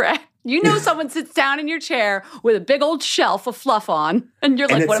politically correct. Someone sits down in your chair with a big old shelf of fluff on, and you're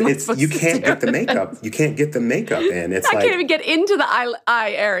like, what am I supposed to do? You can't get the makeup. You can't get the makeup in. I can't even get into the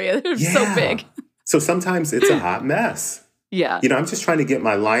eye area. They're so big. So sometimes it's a hot mess. Yeah. I'm just trying to get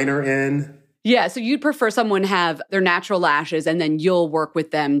my liner in. Yeah, so you'd prefer someone have their natural lashes, and then you'll work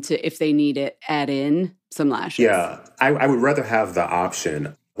with them to, if they need it, add in some lashes. Yeah, I would rather have the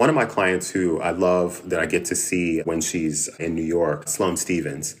option. One of my clients who I love that I get to see when she's in New York, Sloane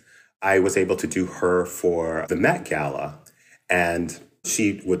Stevens, I was able to do her for the Met Gala. And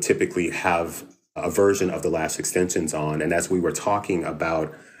she would typically have a version of the lash extensions on. And as we were talking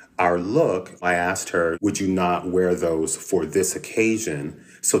about our look, I asked her, would you not wear those for this occasion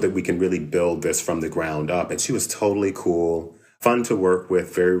so that we can really build this from the ground up? And she was totally cool. Fun to work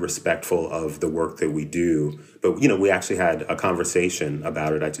with, very respectful of the work that we do. But, we actually had a conversation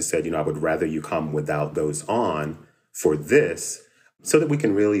about it. I just said, I would rather you come without those on for this so that we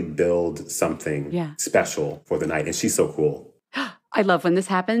can really build something special for the night. And she's so cool. I love when this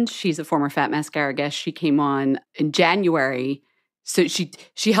happens. She's a former Fat Mascara guest. She came on in January. So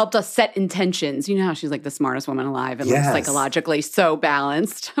she helped us set intentions. You know how she's like the smartest woman alive and like psychologically so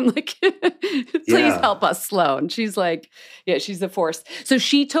balanced. I'm like, please help us, Sloane. She's like, she's the force. So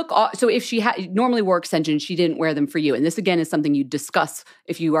she took off. So if she normally wore extensions, she didn't wear them for you. And this again is something you discuss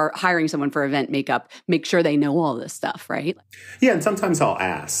if you are hiring someone for event makeup. Make sure they know all this stuff, right? Yeah, and sometimes I'll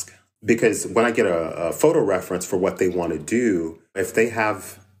ask because when I get a photo reference for what they want to do, if they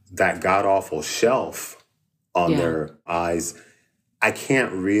have that god awful shelf on their eyes, I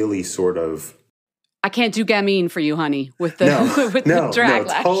can't really I can't do gamine for you, honey, with the drag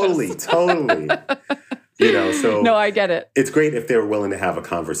lashes. Totally. So. No, I get it. It's great if they're willing to have a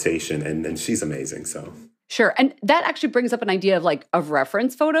conversation, and she's amazing, so. Sure. And that actually brings up an idea of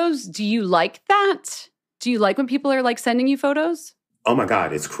reference photos. Do you like that? Do you like when people are sending you photos? Oh my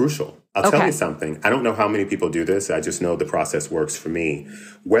God, it's crucial. I'll tell you something. I don't know how many people do this. I just know the process works for me.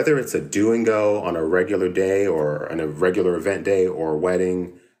 Whether it's a do and go on a regular day or on a regular event day or a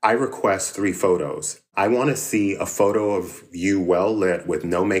wedding, I request 3 photos. I want to see a photo of you well lit with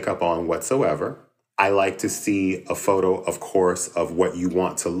no makeup on whatsoever. I like to see a photo, of course, of what you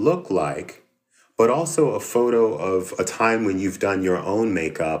want to look like, but also a photo of a time when you've done your own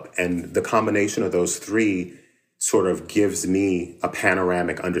makeup. And the combination of those 3 sort of gives me a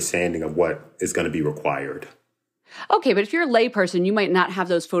panoramic understanding of what is going to be required. Okay, but if you're a layperson, you might not have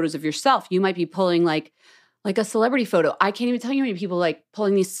those photos of yourself. You might be pulling like a celebrity photo. I can't even tell you how many people like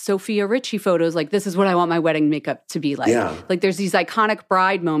pulling these Sophia Richie photos. Like, this is what I want my wedding makeup to be like. Yeah. Like, there's these iconic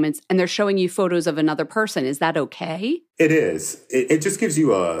bride moments and they're showing you photos of another person. Is that okay? It is. It just gives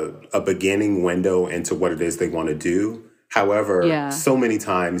you a beginning window into what it is they want to do. However, so many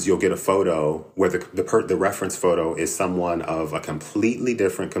times you'll get a photo where the reference photo is someone of a completely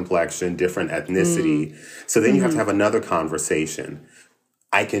different complexion, different ethnicity. So then you have to have another conversation.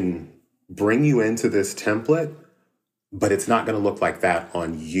 I can bring you into this template, but it's not going to look like that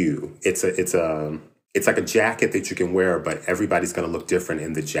on you. It's like a jacket that you can wear, but everybody's going to look different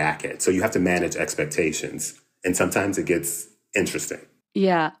in the jacket. So you have to manage expectations. And sometimes it gets interesting.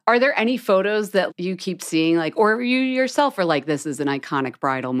 Yeah. Are there any photos that you keep seeing, like, or you yourself are like, this is an iconic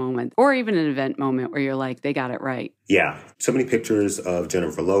bridal moment, or even an event moment where you're like, they got it right? Yeah. So many pictures of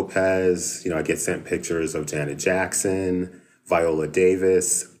Jennifer Lopez. I get sent pictures of Janet Jackson, Viola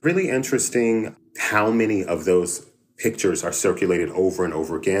Davis. Really interesting how many of those pictures are circulated over and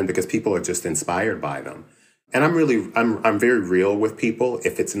over again because people are just inspired by them. And I'm very real with people.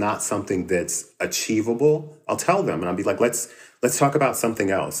 If it's not something that's achievable, I'll tell them and I'll be like, let's talk about something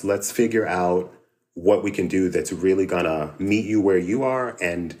else. Let's figure out what we can do that's really gonna meet you where you are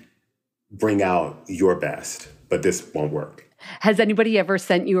and bring out your best. But this won't work. Has anybody ever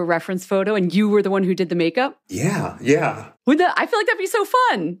sent you a reference photo and you were the one who did the makeup? Yeah. I feel like that'd be so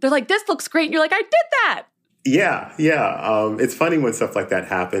fun. They're like, this looks great. And you're like, I did that. Yeah. It's funny when stuff like that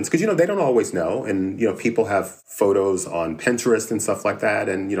happens because, they don't always know. And, people have photos on Pinterest and stuff like that.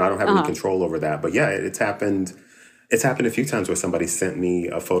 And, I don't have any control over that. But yeah, it's happened. It's happened a few times where somebody sent me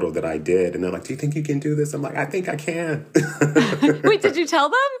a photo that I did. And they're like, do you think you can do this? I'm like, I think I can. Wait, did you tell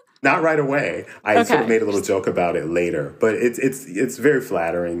them? Not right away. I sort of made a little joke about it later. But it's very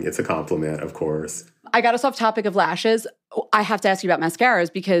flattering. It's a compliment, of course. I got us off topic of lashes. I have to ask you about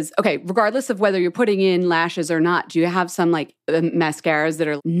mascaras because, regardless of whether you're putting in lashes or not, do you have some mascaras that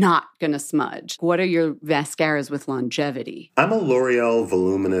are not going to smudge? What are your mascaras with longevity? I'm a L'Oreal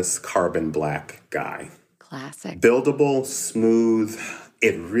Voluminous Carbon Black guy. Classic. Buildable, smooth.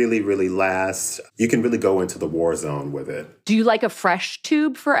 It really, really lasts. You can really go into the war zone with it. Do you like a fresh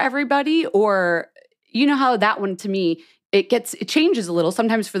tube for everybody? Or you know how that one to me, it changes a little,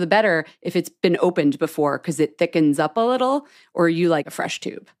 sometimes for the better if it's been opened before because it thickens up a little, or you like a fresh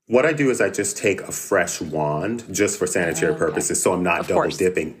tube? What I do is I just take a fresh wand just for sanitary purposes so I'm not double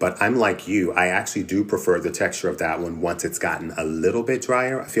dipping. But I'm like you. I actually do prefer the texture of that one once it's gotten a little bit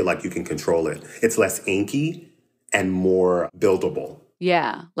drier. I feel like you can control it. It's less inky and more buildable.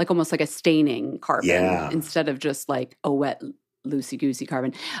 Yeah, almost like a staining carbon instead of just like a wet loosey-goosey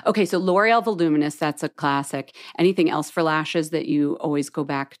carbon. Okay, so L'Oreal Voluminous, that's a classic. Anything else for lashes that you always go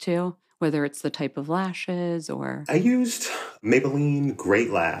back to, whether it's the type of lashes or? I used Maybelline Great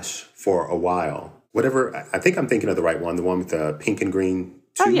Lash for a while. Whatever, I think I'm thinking of the right one, the one with the pink and green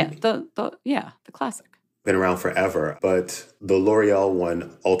tube. Oh, yeah, the classic. Been around forever, but the L'Oreal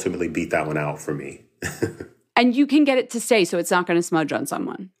one ultimately beat that one out for me. And you can get it to stay, so it's not going to smudge on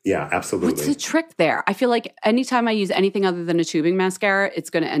someone. Yeah, absolutely. What's the trick there? I feel like anytime I use anything other than a tubing mascara, it's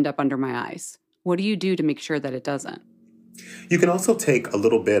going to end up under my eyes. What do you do to make sure that it doesn't? You can also take a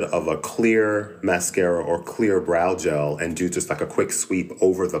little bit of a clear mascara or clear brow gel and do just like a quick sweep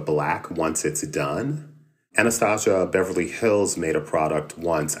over the black once it's done. Anastasia Beverly Hills made a product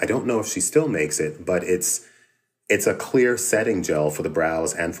once. I don't know if she still makes it, but it's a clear setting gel for the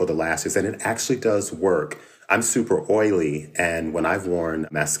brows and for the lashes, and it actually does work. I'm super oily, and when I've worn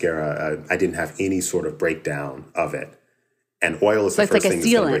mascara, I didn't have any sort of breakdown of it. And oil is the first thing that's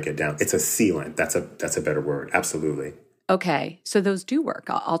going to break it down. It's a sealant. That's a better word. Absolutely. Okay, so those do work.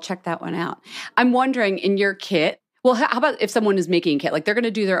 I'll check that one out. I'm wondering, in your kit, well, how about if someone is making a kit, like they're going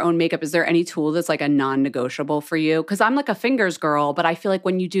to do their own makeup, is there any tool that's like a non-negotiable for you? Because I'm like a fingers girl, but I feel like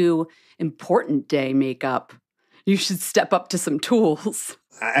when you do important day makeup, you should step up to some tools.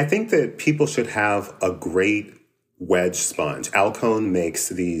 I think that people should have a great wedge sponge. Alcone makes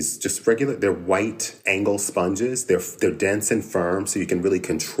these just regular, they're white angle sponges. They're dense and firm, so you can really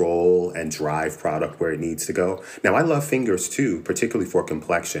control and drive product where it needs to go. Now, I love fingers too, particularly for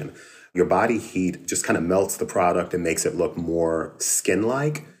complexion. Your body heat just kind of melts the product and makes it look more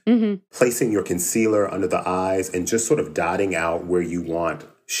skin-like. Placing your concealer under the eyes and just sort of dotting out where you want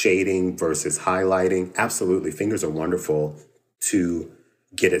shading versus highlighting. Absolutely. Fingers are wonderful to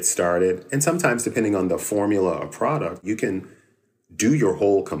get it started. And sometimes, depending on the formula or product, you can do your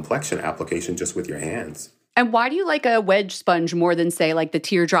whole complexion application just with your hands. And why do you like a wedge sponge more than, say, like the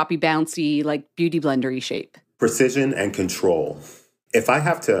teardroppy, bouncy, like beauty blendery shape? Precision and control. If I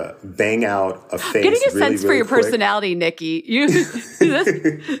have to bang out a face, getting a really, sense for really your quick, personality, Nikki. You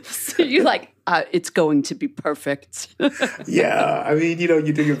like, it's going to be perfect. Yeah, I mean,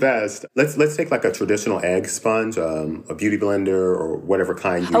 you do your best. Let's take like a traditional egg sponge, a beauty blender or whatever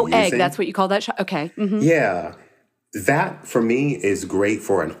kind you're using. Oh, egg, that's what you call that? Okay. Yeah, that for me is great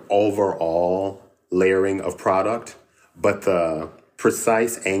for an overall layering of product, but the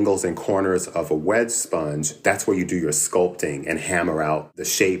precise angles and corners of a wedge sponge, that's where you do your sculpting and hammer out the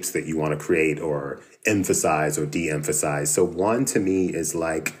shapes that you want to create or emphasize or de-emphasize. So one to me is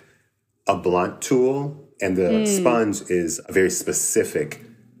like a blunt tool, and the sponge is a very specific,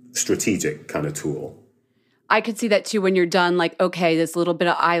 strategic kind of tool. I could see that too when you're done, like, okay, this little bit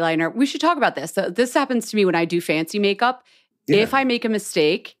of eyeliner. We should talk about this. So this happens to me when I do fancy makeup. Yeah. If I make a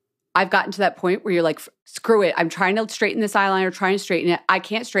mistake, I've gotten to that point where you're like, screw it. I'm trying to straighten this eyeliner, trying to straighten it. I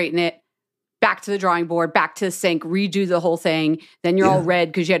can't straighten it. Back to the drawing board, back to the sink, redo the whole thing. Then you're all red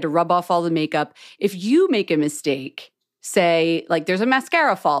because you had to rub off all the makeup. If you make a mistake, say like there's a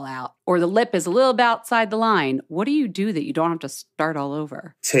mascara fallout or the lip is a little bit outside the line, what do you do that you don't have to start all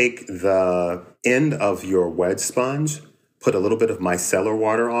over? Take the end of your wedge sponge, put a little bit of micellar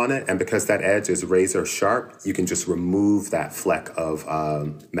water on it, and because that edge is razor sharp, you can just remove that fleck of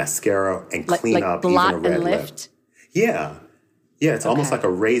mascara and clean up even a red lip. Yeah. Yeah, it's almost like a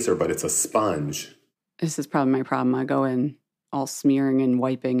razor, but it's a sponge. This is probably my problem. I go in all smearing and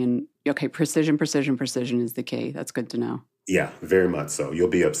wiping and, okay, precision is the key. That's good to know. Yeah, very much so. You'll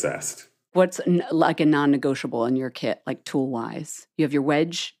be obsessed. What's like a non-negotiable in your kit, like tool-wise? You have your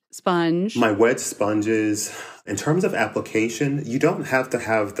wedge sponge. My wedge sponges, in terms of application, you don't have to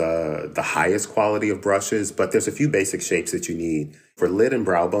have the highest quality of brushes, but there's a few basic shapes that you need. For lid and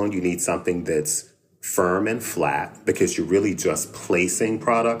brow bone, you need something that's firm and flat because you're really just placing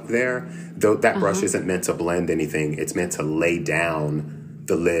product there. Though that brush isn't meant to blend anything, it's meant to lay down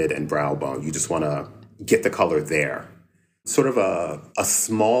the lid and brow bone. You just want to get the color there. Sort of a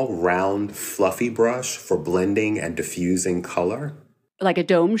small, round, fluffy brush for blending and diffusing color. Like a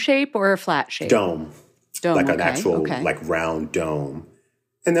dome shape or a flat shape? Dome. Like an actual, like round dome.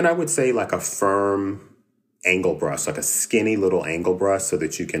 And then I would say like a firm angle brush, like a skinny little angle brush so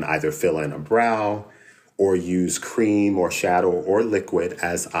that you can either fill in a brow or use cream or shadow or liquid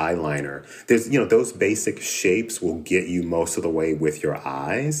as eyeliner. There's, those basic shapes will get you most of the way with your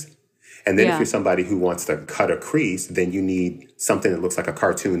eyes. And then if you're somebody who wants to cut a crease, then you need something that looks like a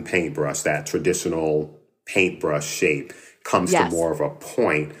cartoon paintbrush, that traditional paintbrush shape comes to more of a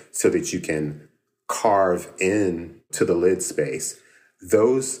point so that you can carve in to the lid space.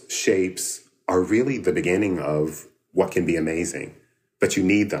 Those shapes are really the beginning of what can be amazing, but you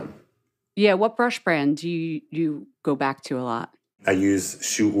need them. Yeah, what brush brand do you go back to a lot? I use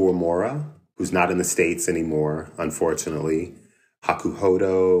Shu Uemura, who's not in the States anymore, unfortunately.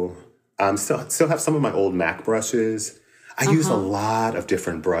 Hakuhodo. Still have some of my old MAC brushes. I use a lot of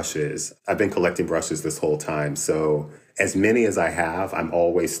different brushes. I've been collecting brushes this whole time, so as many as I have, I'm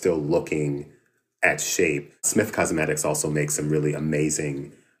always still looking at shape. Smith Cosmetics also makes some really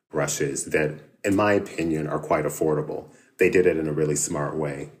amazing brushes that, in my opinion, are quite affordable. They did it in a really smart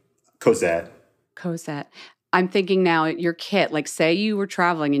way. Cosette. I'm thinking now, your kit, like say you were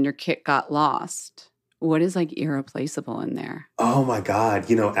traveling and your kit got lost. What is like irreplaceable in there? Oh my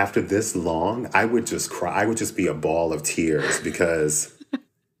God. After this long, I would just cry. I would just be a ball of tears because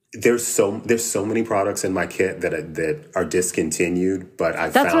there's so many products in my kit that are discontinued,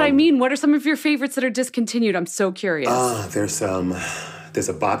 but That's what I mean. What are some of your favorites that are discontinued? I'm so curious. There's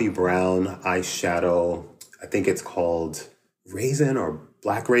a Bobbi Brown eyeshadow. I think it's called Raisin or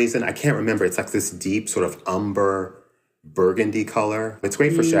Black Raisin. I can't remember. It's like this deep sort of umber burgundy color. It's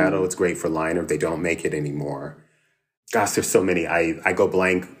great for shadow. It's great for liner. They don't make it anymore. Gosh, there's so many. I go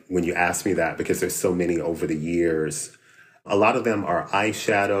blank when you ask me that because there's so many over the years. A lot of them are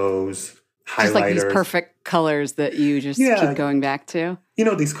eyeshadows, highlighters. Just like these perfect colors that you just keep going back to.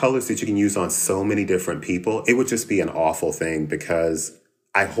 These colors that you can use on so many different people. It would just be an awful thing because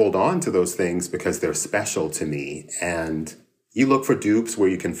I hold on to those things because they're special to me. And you look for dupes where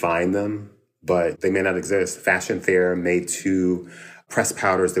you can find them, but they may not exist. Fashion Fair made 2 pressed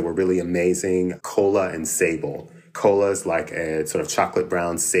powders that were really amazing, Cola and Sable. Cola is like a sort of chocolate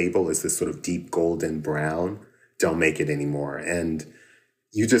brown. Sable is this sort of deep golden brown. Don't make it anymore. And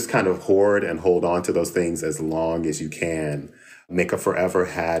you just kind of hoard and hold on to those things as long as you can. Makeup Forever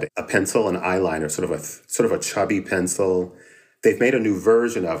had a pencil and eyeliner, sort of a chubby pencil. They've made a new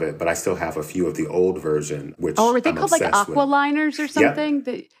version of it, but I still have a few of the old version, which were they I'm called like obsessed with. Aqualiners or something?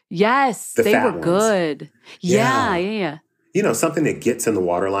 Yep. Yes, The they fat were ones. good. Yeah. You know, something that gets in the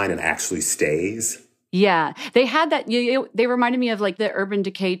waterline and actually stays. Yeah, they had that. They reminded me of like the Urban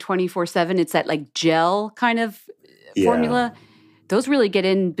Decay 24/7. It's that like gel kind of formula. Those really get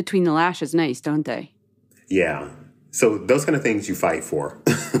in between the lashes nice, don't they? Yeah. So those kind of things you fight for.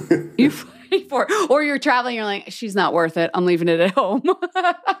 You fight for, or you're traveling, you're like, she's not worth it. I'm leaving it at home.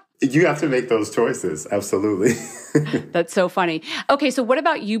 You have to make those choices. Absolutely. That's so funny. Okay, so what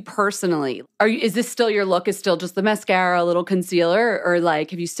about you personally? Is this still your look? Is still just the mascara, a little concealer, or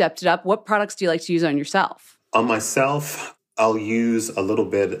like have you stepped it up? What products do you like to use on yourself? On myself, I'll use a little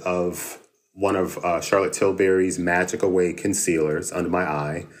bit of one of Charlotte Tilbury's Magic Away concealers under my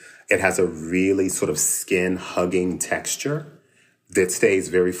eye. It has a really sort of skin-hugging texture that stays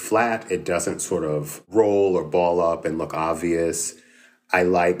very flat. It doesn't sort of roll or ball up and look obvious. I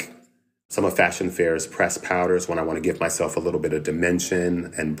like some of Fashion Fair's pressed powders when I want to give myself a little bit of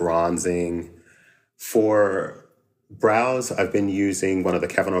dimension and bronzing. For brows, I've been using one of the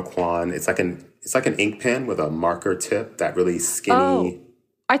Kevyn Aucoin. It's like an ink pen with a marker tip, that really skinny. Oh,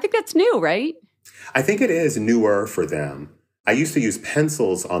 I think that's new, right? I think it is newer for them. I used to use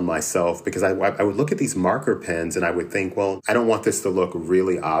pencils on myself because I would look at these marker pens and I would think, well, I don't want this to look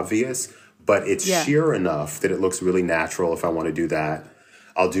really obvious, but it's sheer enough that it looks really natural if I want to do that.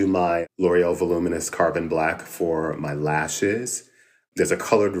 I'll do my L'Oreal Voluminous Carbon Black for my lashes. There's a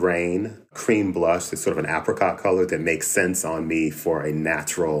Colored Rain cream blush that's sort of an apricot color that makes sense on me for a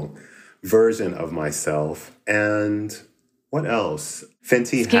natural version of myself. And what else?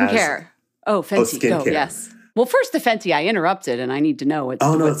 Fenty Skincare. Fenty. Skincare. Go, yes. Well, first the Fenty, I interrupted and I need to know. It's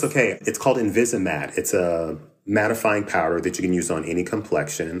okay. It's called Invisimatte. It's a mattifying powder that you can use on any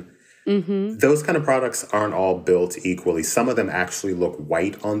complexion. Mm-hmm. Those kind of products aren't all built equally. Some of them actually look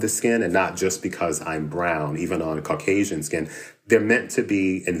white on the skin, and not just because I'm brown, even on Caucasian skin. They're meant to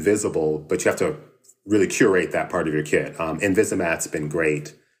be invisible, but you have to really curate that part of your kit. Invisimatte's been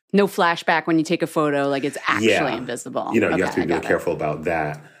great. No flashback when you take a photo, like it's actually invisible. You have to be really careful about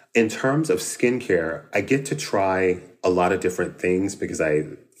that. In terms of skincare, I get to try a lot of different things because I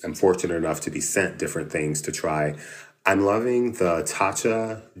am fortunate enough to be sent different things to try. I'm loving the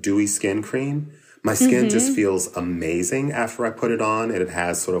Tatcha Dewy Skin Cream. My skin just feels amazing after I put it on, and it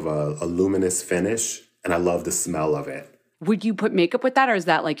has sort of a luminous finish, and I love the smell of it. Would you put makeup with that, or is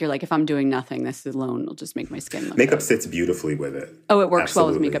that like you're like, if I'm doing nothing, this alone will just make my skin look Makeup good? Sits beautifully with it. Oh, it works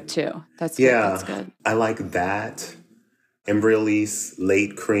Absolutely. well with makeup too. That's good. Yeah, That's good. I like that. Embryolisse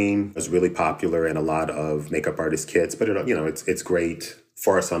Late Cream was really popular in a lot of makeup artist kits, but it's great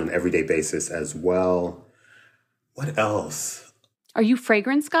for us on an everyday basis as well. What else? Are you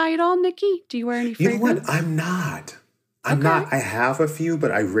fragrance guy at all, Nicky? Do you wear any fragrance? You know what? I'm not. I have a few,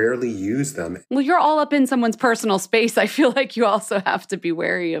 but I rarely use them. Well, you're all up in someone's personal space. I feel like you also have to be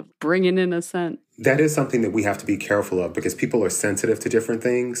wary of bringing in a scent. That is something that we have to be careful of because people are sensitive to different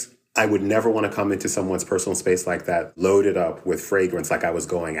things. I would never want to come into someone's personal space like that, loaded up with fragrance like I was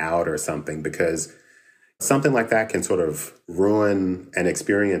going out or something, because something like that can sort of ruin an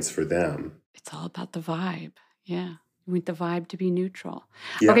experience for them. It's all about the vibe. Yeah. You want the vibe to be neutral.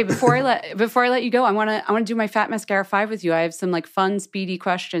 Yeah. Okay, before I let you go, I want to do my Fat Mascara 5 with you. I have some like fun, speedy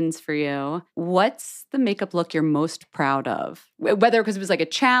questions for you. What's the makeup look you're most proud of? Whether because it was like a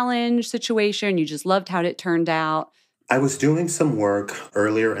challenge situation, you just loved how it turned out. I was doing some work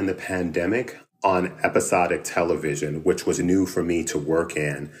earlier in the pandemic on episodic television, which was new for me to work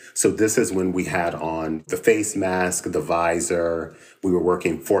in. So this is when we had on the face mask, the visor. We were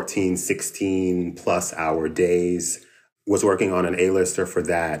working 14, 16 plus hour days. Was working on an A-lister for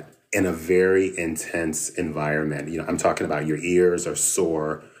that in a very intense environment. I'm talking about your ears are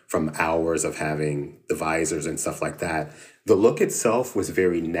sore from hours of having the visors and stuff like that. The look itself was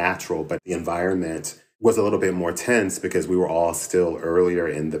very natural, but the environment was a little bit more tense because we were all still earlier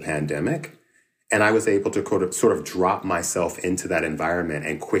in the pandemic. And I was able to sort of drop myself into that environment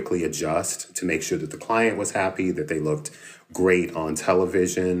and quickly adjust to make sure that the client was happy, that they looked great on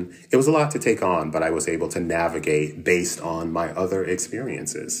television. It was a lot to take on, but I was able to navigate based on my other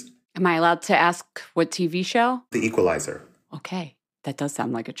experiences. Am I allowed to ask what TV show? The Equalizer. Okay. That does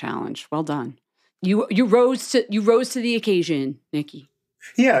sound like a challenge. Well done. You rose to the occasion, Nicky.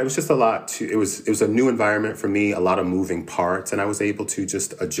 Yeah, it was just a lot it was a new environment for me, a lot of moving parts, and I was able to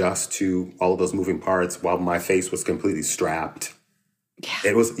just adjust to all of those moving parts while my face was completely strapped.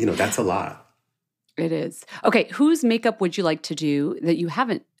 Yeah. It was, that's a lot. It is. Okay, whose makeup would you like to do that you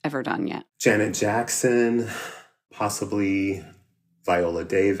haven't ever done yet? Janet Jackson, possibly Viola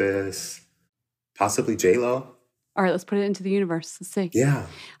Davis, possibly J-Lo. All right, let's put it into the universe. Let's see. Yeah.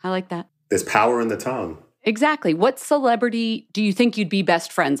 I like that. There's power in the tongue. Exactly. What celebrity do you think you'd be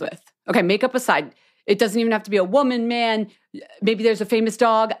best friends with? Okay, makeup aside. It doesn't even have to be a woman, man. Maybe there's a famous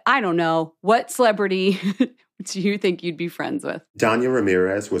dog. I don't know. What celebrity do you think you'd be friends with? Danya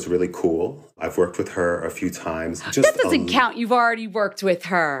Ramirez was really cool. I've worked with her a few times. That doesn't count. You've already worked with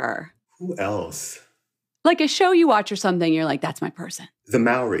her. Who else? Like a show you watch or something, you're like, that's my person. The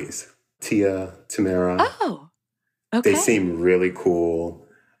Maoris. Tia, Tamara. Oh, okay. They seem really cool.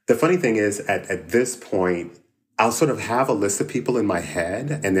 The funny thing is, at this point, I'll sort of have a list of people in my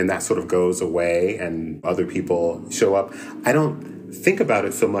head, and then that sort of goes away, and other people show up. I don't think about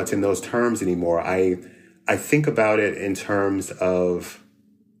it so much in those terms anymore. I think about it in terms of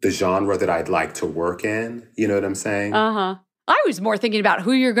the genre that I'd like to work in. You know what I'm saying? Uh-huh. I was more thinking about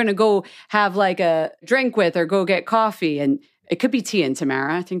who you're going to go have like a drink with or go get coffee, and it could be Tia and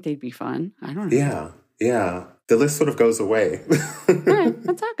Tamara. I think they'd be fun. I don't know. Yeah. The list sort of goes away. All right,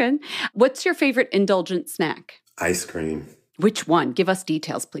 that's all good. What's your favorite indulgent snack? Ice cream. Which one? Give us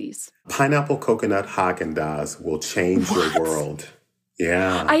details, please. Pineapple coconut Haagen-Dazs will change your world.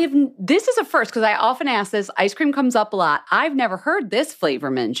 Yeah. This is a first because I often ask this. Ice cream comes up a lot. I've never heard this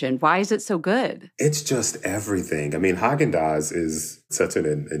flavor mentioned. Why is it so good? It's just everything. I mean, Haagen-Dazs is such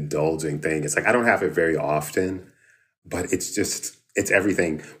an indulging thing. It's like I don't have it very often, but it's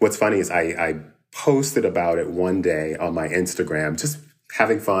everything. What's funny is I posted about it one day on my Instagram, just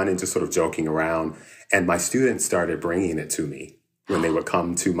having fun and just sort of joking around. And my students started bringing it to me when they would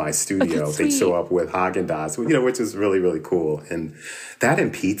come to my studio. They'd show up with Haagen-Dazs, which is really, really cool. And that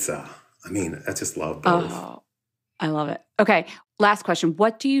and pizza. I mean, I just love both. Oh, I love it. Okay, last question.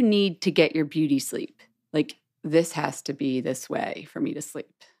 What do you need to get your beauty sleep? Like, this has to be this way for me to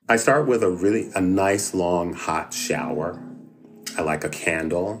sleep. I start with a nice, long, hot shower. I like a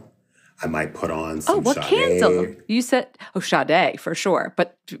candle. I might put on some what Sade. candle? You said, Sade, for sure.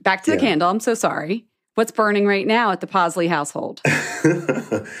 But back to the candle. I'm so sorry. What's burning right now at the Posley household?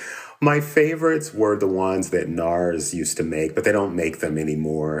 My favorites were the ones that NARS used to make, but they don't make them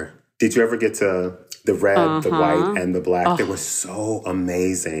anymore. Did you ever get to the red, the white, and the black? They were so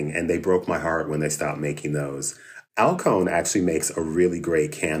amazing, and they broke my heart when they stopped making those. Alcone actually makes a really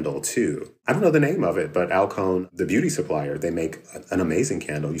great candle, too. I don't know the name of it, but Alcone, the beauty supplier, they make an amazing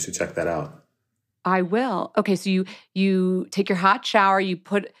candle. You should check that out. I will. Okay, so you take your hot shower, you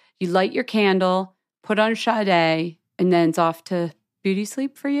light your candle, put on Sade, and then it's off to beauty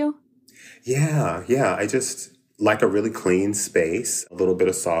sleep for you? Yeah. I just like a really clean space, a little bit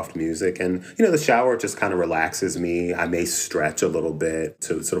of soft music. And, the shower just kind of relaxes me. I may stretch a little bit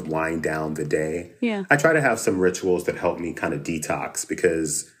to sort of wind down the day. Yeah. I try to have some rituals that help me kind of detox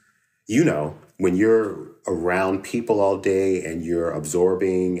because, when you're around people all day and you're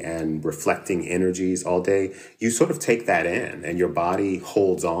absorbing and reflecting energies all day, you sort of take that in and your body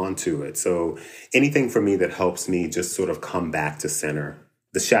holds on to it. So anything for me that helps me just sort of come back to center,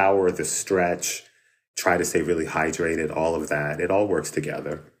 the shower, the stretch, try to stay really hydrated, all of that, it all works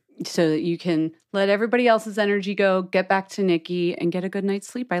together. So that you can let everybody else's energy go, get back to Nicky, and get a good night's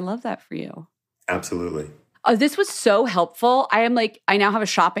sleep. I love that for you. Absolutely. This was so helpful. I now have a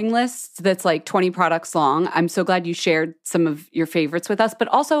shopping list that's like 20 products long. I'm so glad you shared some of your favorites with us, but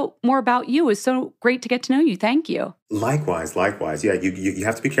also more about you. It's so great to get to know you. Thank you. Likewise. Yeah, you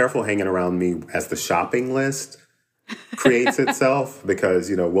have to be careful hanging around me as the shopping list creates itself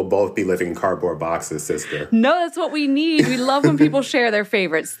because, we'll both be living in cardboard boxes, sister. No, that's what we need. We love when people share their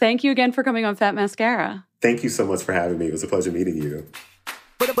favorites. Thank you again for coming on Fat Mascara. Thank you so much for having me. It was a pleasure meeting you.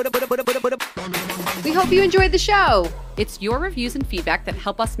 We hope you enjoyed the show. It's your reviews and feedback that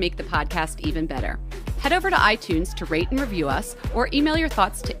help us make the podcast even better. Head over to iTunes to rate and review us or email your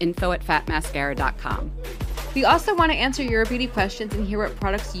thoughts to info@fatmascara.com. We also want to answer your beauty questions and hear what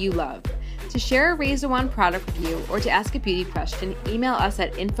products you love. To share a Razor One product review or to ask a beauty question, email us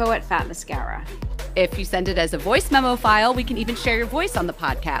at info@fatmascara. If you send it as a voice memo file, we can even share your voice on the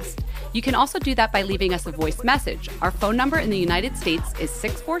podcast. You can also do that by leaving us a voice message. Our phone number in the United States is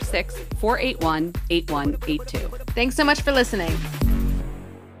 646-481-8182. Thanks so much for listening.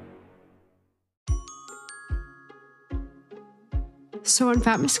 So on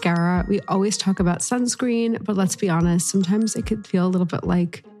Fat Mascara, we always talk about sunscreen, but let's be honest, sometimes it could feel a little bit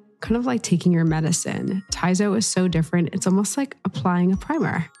like kind of like taking your medicine. Tizo is so different. It's almost like applying a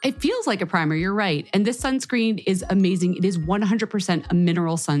primer. It feels like a primer, you're right. And this sunscreen is amazing. It is 100% a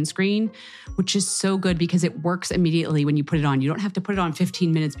mineral sunscreen, which is so good because it works immediately when you put it on. You don't have to put it on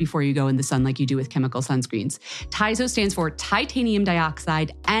 15 minutes before you go in the sun like you do with chemical sunscreens. Tizo stands for titanium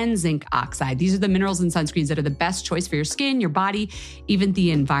dioxide and zinc oxide. These are the minerals and sunscreens that are the best choice for your skin, your body, even the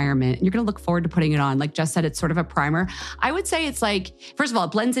environment. And you're going to look forward to putting it on. Like Jess said, it's sort of a primer. I would say it's like, first of all,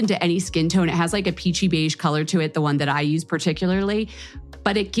 it blends into any skin tone. It has like a peachy beige color to it, the one that I use particularly,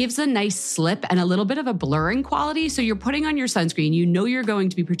 but it gives a nice slip and a little bit of a blurring quality. So you're putting on your sunscreen, you know you're going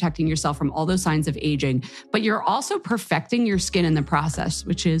to be protecting yourself from all those signs of aging, but you're also perfecting your skin in the process,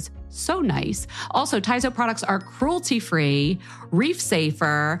 which is so nice. Also, Tizo products are cruelty-free,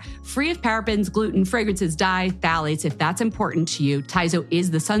 reef-safer, free of parabens, gluten, fragrances, dyes, phthalates. If that's important to you, Tizo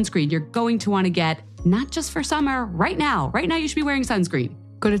is the sunscreen you're going to want to get, not just for summer, right now. Right now, you should be wearing sunscreen.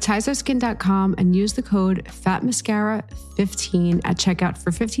 Go to TizoSkin.com and use the code FATMASCARA15 at checkout for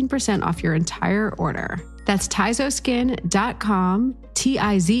 15% off your entire order. That's TizoSkin.com,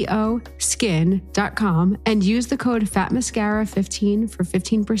 Tizo skin.com, and use the code FATMASCARA15 for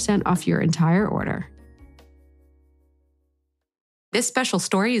 15% off your entire order. This special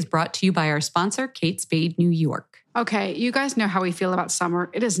story is brought to you by our sponsor, Kate Spade New York. Okay, you guys know how we feel about summer.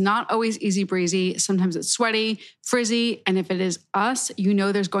 It is not always easy breezy. Sometimes it's sweaty, frizzy, and if it is us, you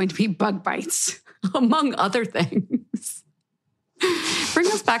know there's going to be bug bites. Among other things. Bring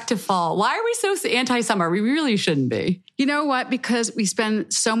us back to fall. Why are we so anti-summer? We really shouldn't be. You know what? Because we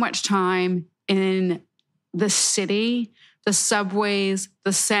spend so much time in the city, the subways,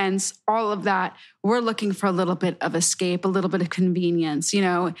 the scents, all of that. We're looking for a little bit of escape, a little bit of convenience. You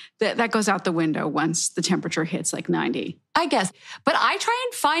know, that goes out the window once the temperature hits like 90. I guess. But I try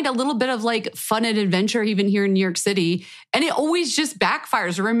and find a little bit of like fun and adventure even here in New York City. And it always just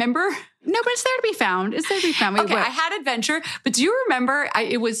backfires, remember? No, but it's there to be found. It's there to be found. Okay, I had adventure. But do you remember, I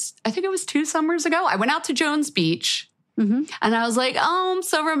think it was 2 summers ago, I went out to Jones Beach. Mm-hmm. And I was like, oh, I'm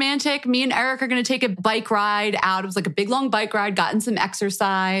so romantic. Me and Eric are going to take a bike ride out. It was like a big, long bike ride, gotten some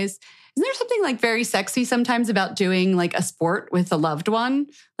exercise. Isn't there something like very sexy sometimes about doing like a sport with a loved one?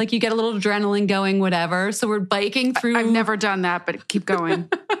 Like you get a little adrenaline going, whatever. So we're biking through. I've never done that, but keep going.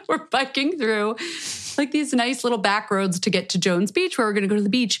 We're biking through like these nice little back roads to get to Jones Beach where we're going to go to the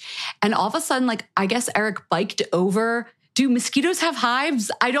beach. And all of a sudden, like, I guess Eric biked over. Do mosquitoes have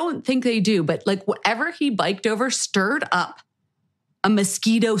hives? I don't think they do, but like whatever he biked over stirred up a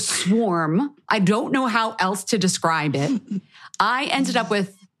mosquito swarm. I don't know how else to describe it. I ended up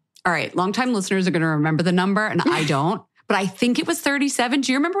with, all right, longtime listeners are going to remember the number and I don't, but I think it was 37.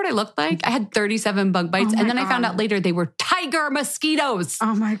 Do you remember what I looked like? I had 37 bug bites. And then I found out later they were tiger mosquitoes.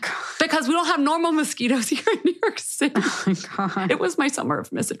 Oh my God. Because we don't have normal mosquitoes here in New York City. Oh my God. It was my summer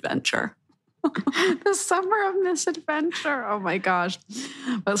of misadventure. The summer of misadventure. Oh my gosh.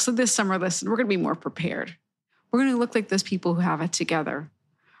 Well, so this summer, listen, we're going to be more prepared. We're going to look like those people who have it together.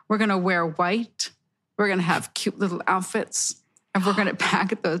 We're going to wear white. We're going to have cute little outfits. And we're going to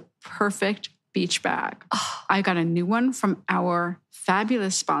pack the perfect beach bag. I got a new one from our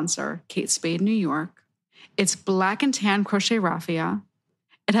fabulous sponsor, Kate Spade New York. It's black and tan crochet raffia.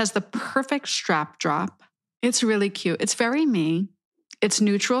 It has the perfect strap drop. It's really cute. It's very me. It's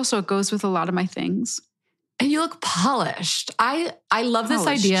neutral, so it goes with a lot of my things. And you look polished. I love this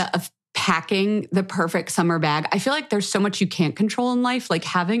idea of packing the perfect summer bag. I feel like there's so much you can't control in life. Like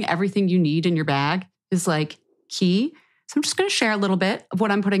having everything you need in your bag is like key. So I'm just going to share a little bit of what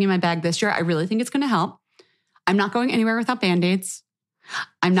I'm putting in my bag this year. I really think it's going to help. I'm not going anywhere without Band-Aids.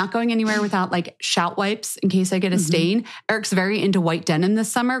 I'm not going anywhere without like shout wipes in case I get a stain. Eric's very into white denim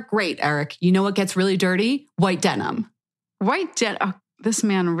this summer. Great, Eric. You know what gets really dirty? White denim. White denim. Oh, this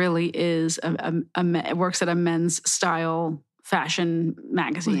man really is works at a men's style fashion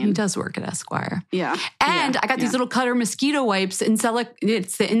magazine. Well, he does work at Esquire. Yeah. And I got these little Cutter mosquito wipes. It's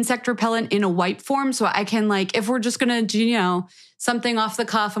the insect repellent in a wipe form. So I can like, if we're just going to do, you know, something off the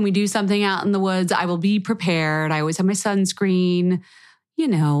cuff and we do something out in the woods, I will be prepared. I always have my sunscreen, you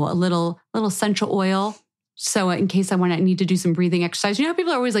know, a little essential oil. So in case I need to do some breathing exercise, you know,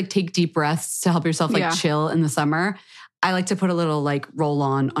 people are always like take deep breaths to help yourself like chill in the summer. I like to put a little like roll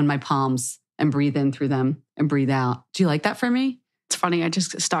on my palms and breathe in through them and breathe out. Do you like that for me? It's funny. I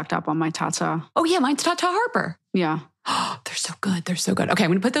just stocked up on my Tata. Oh yeah, mine's Tata Harper. Yeah. Oh, they're so good. They're so good. Okay,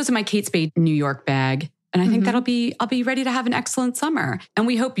 I'm going to put those in my Kate Spade New York bag. And I think I'll be ready to have an excellent summer. And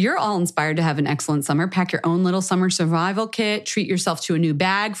we hope you're all inspired to have an excellent summer. Pack your own little summer survival kit. Treat yourself to a new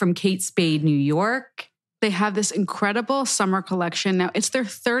bag from Kate Spade New York. They have this incredible summer collection. Now, it's their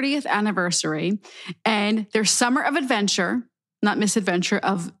 30th anniversary, and their Summer of Adventure, not misadventure,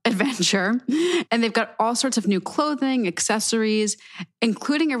 of adventure. And they've got all sorts of new clothing, accessories,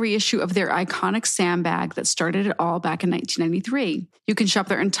 including a reissue of their iconic sandbag that started it all back in 1993. You can shop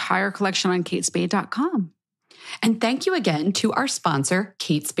their entire collection on katespade.com. And thank you again to our sponsor,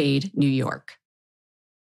 Kate Spade New York.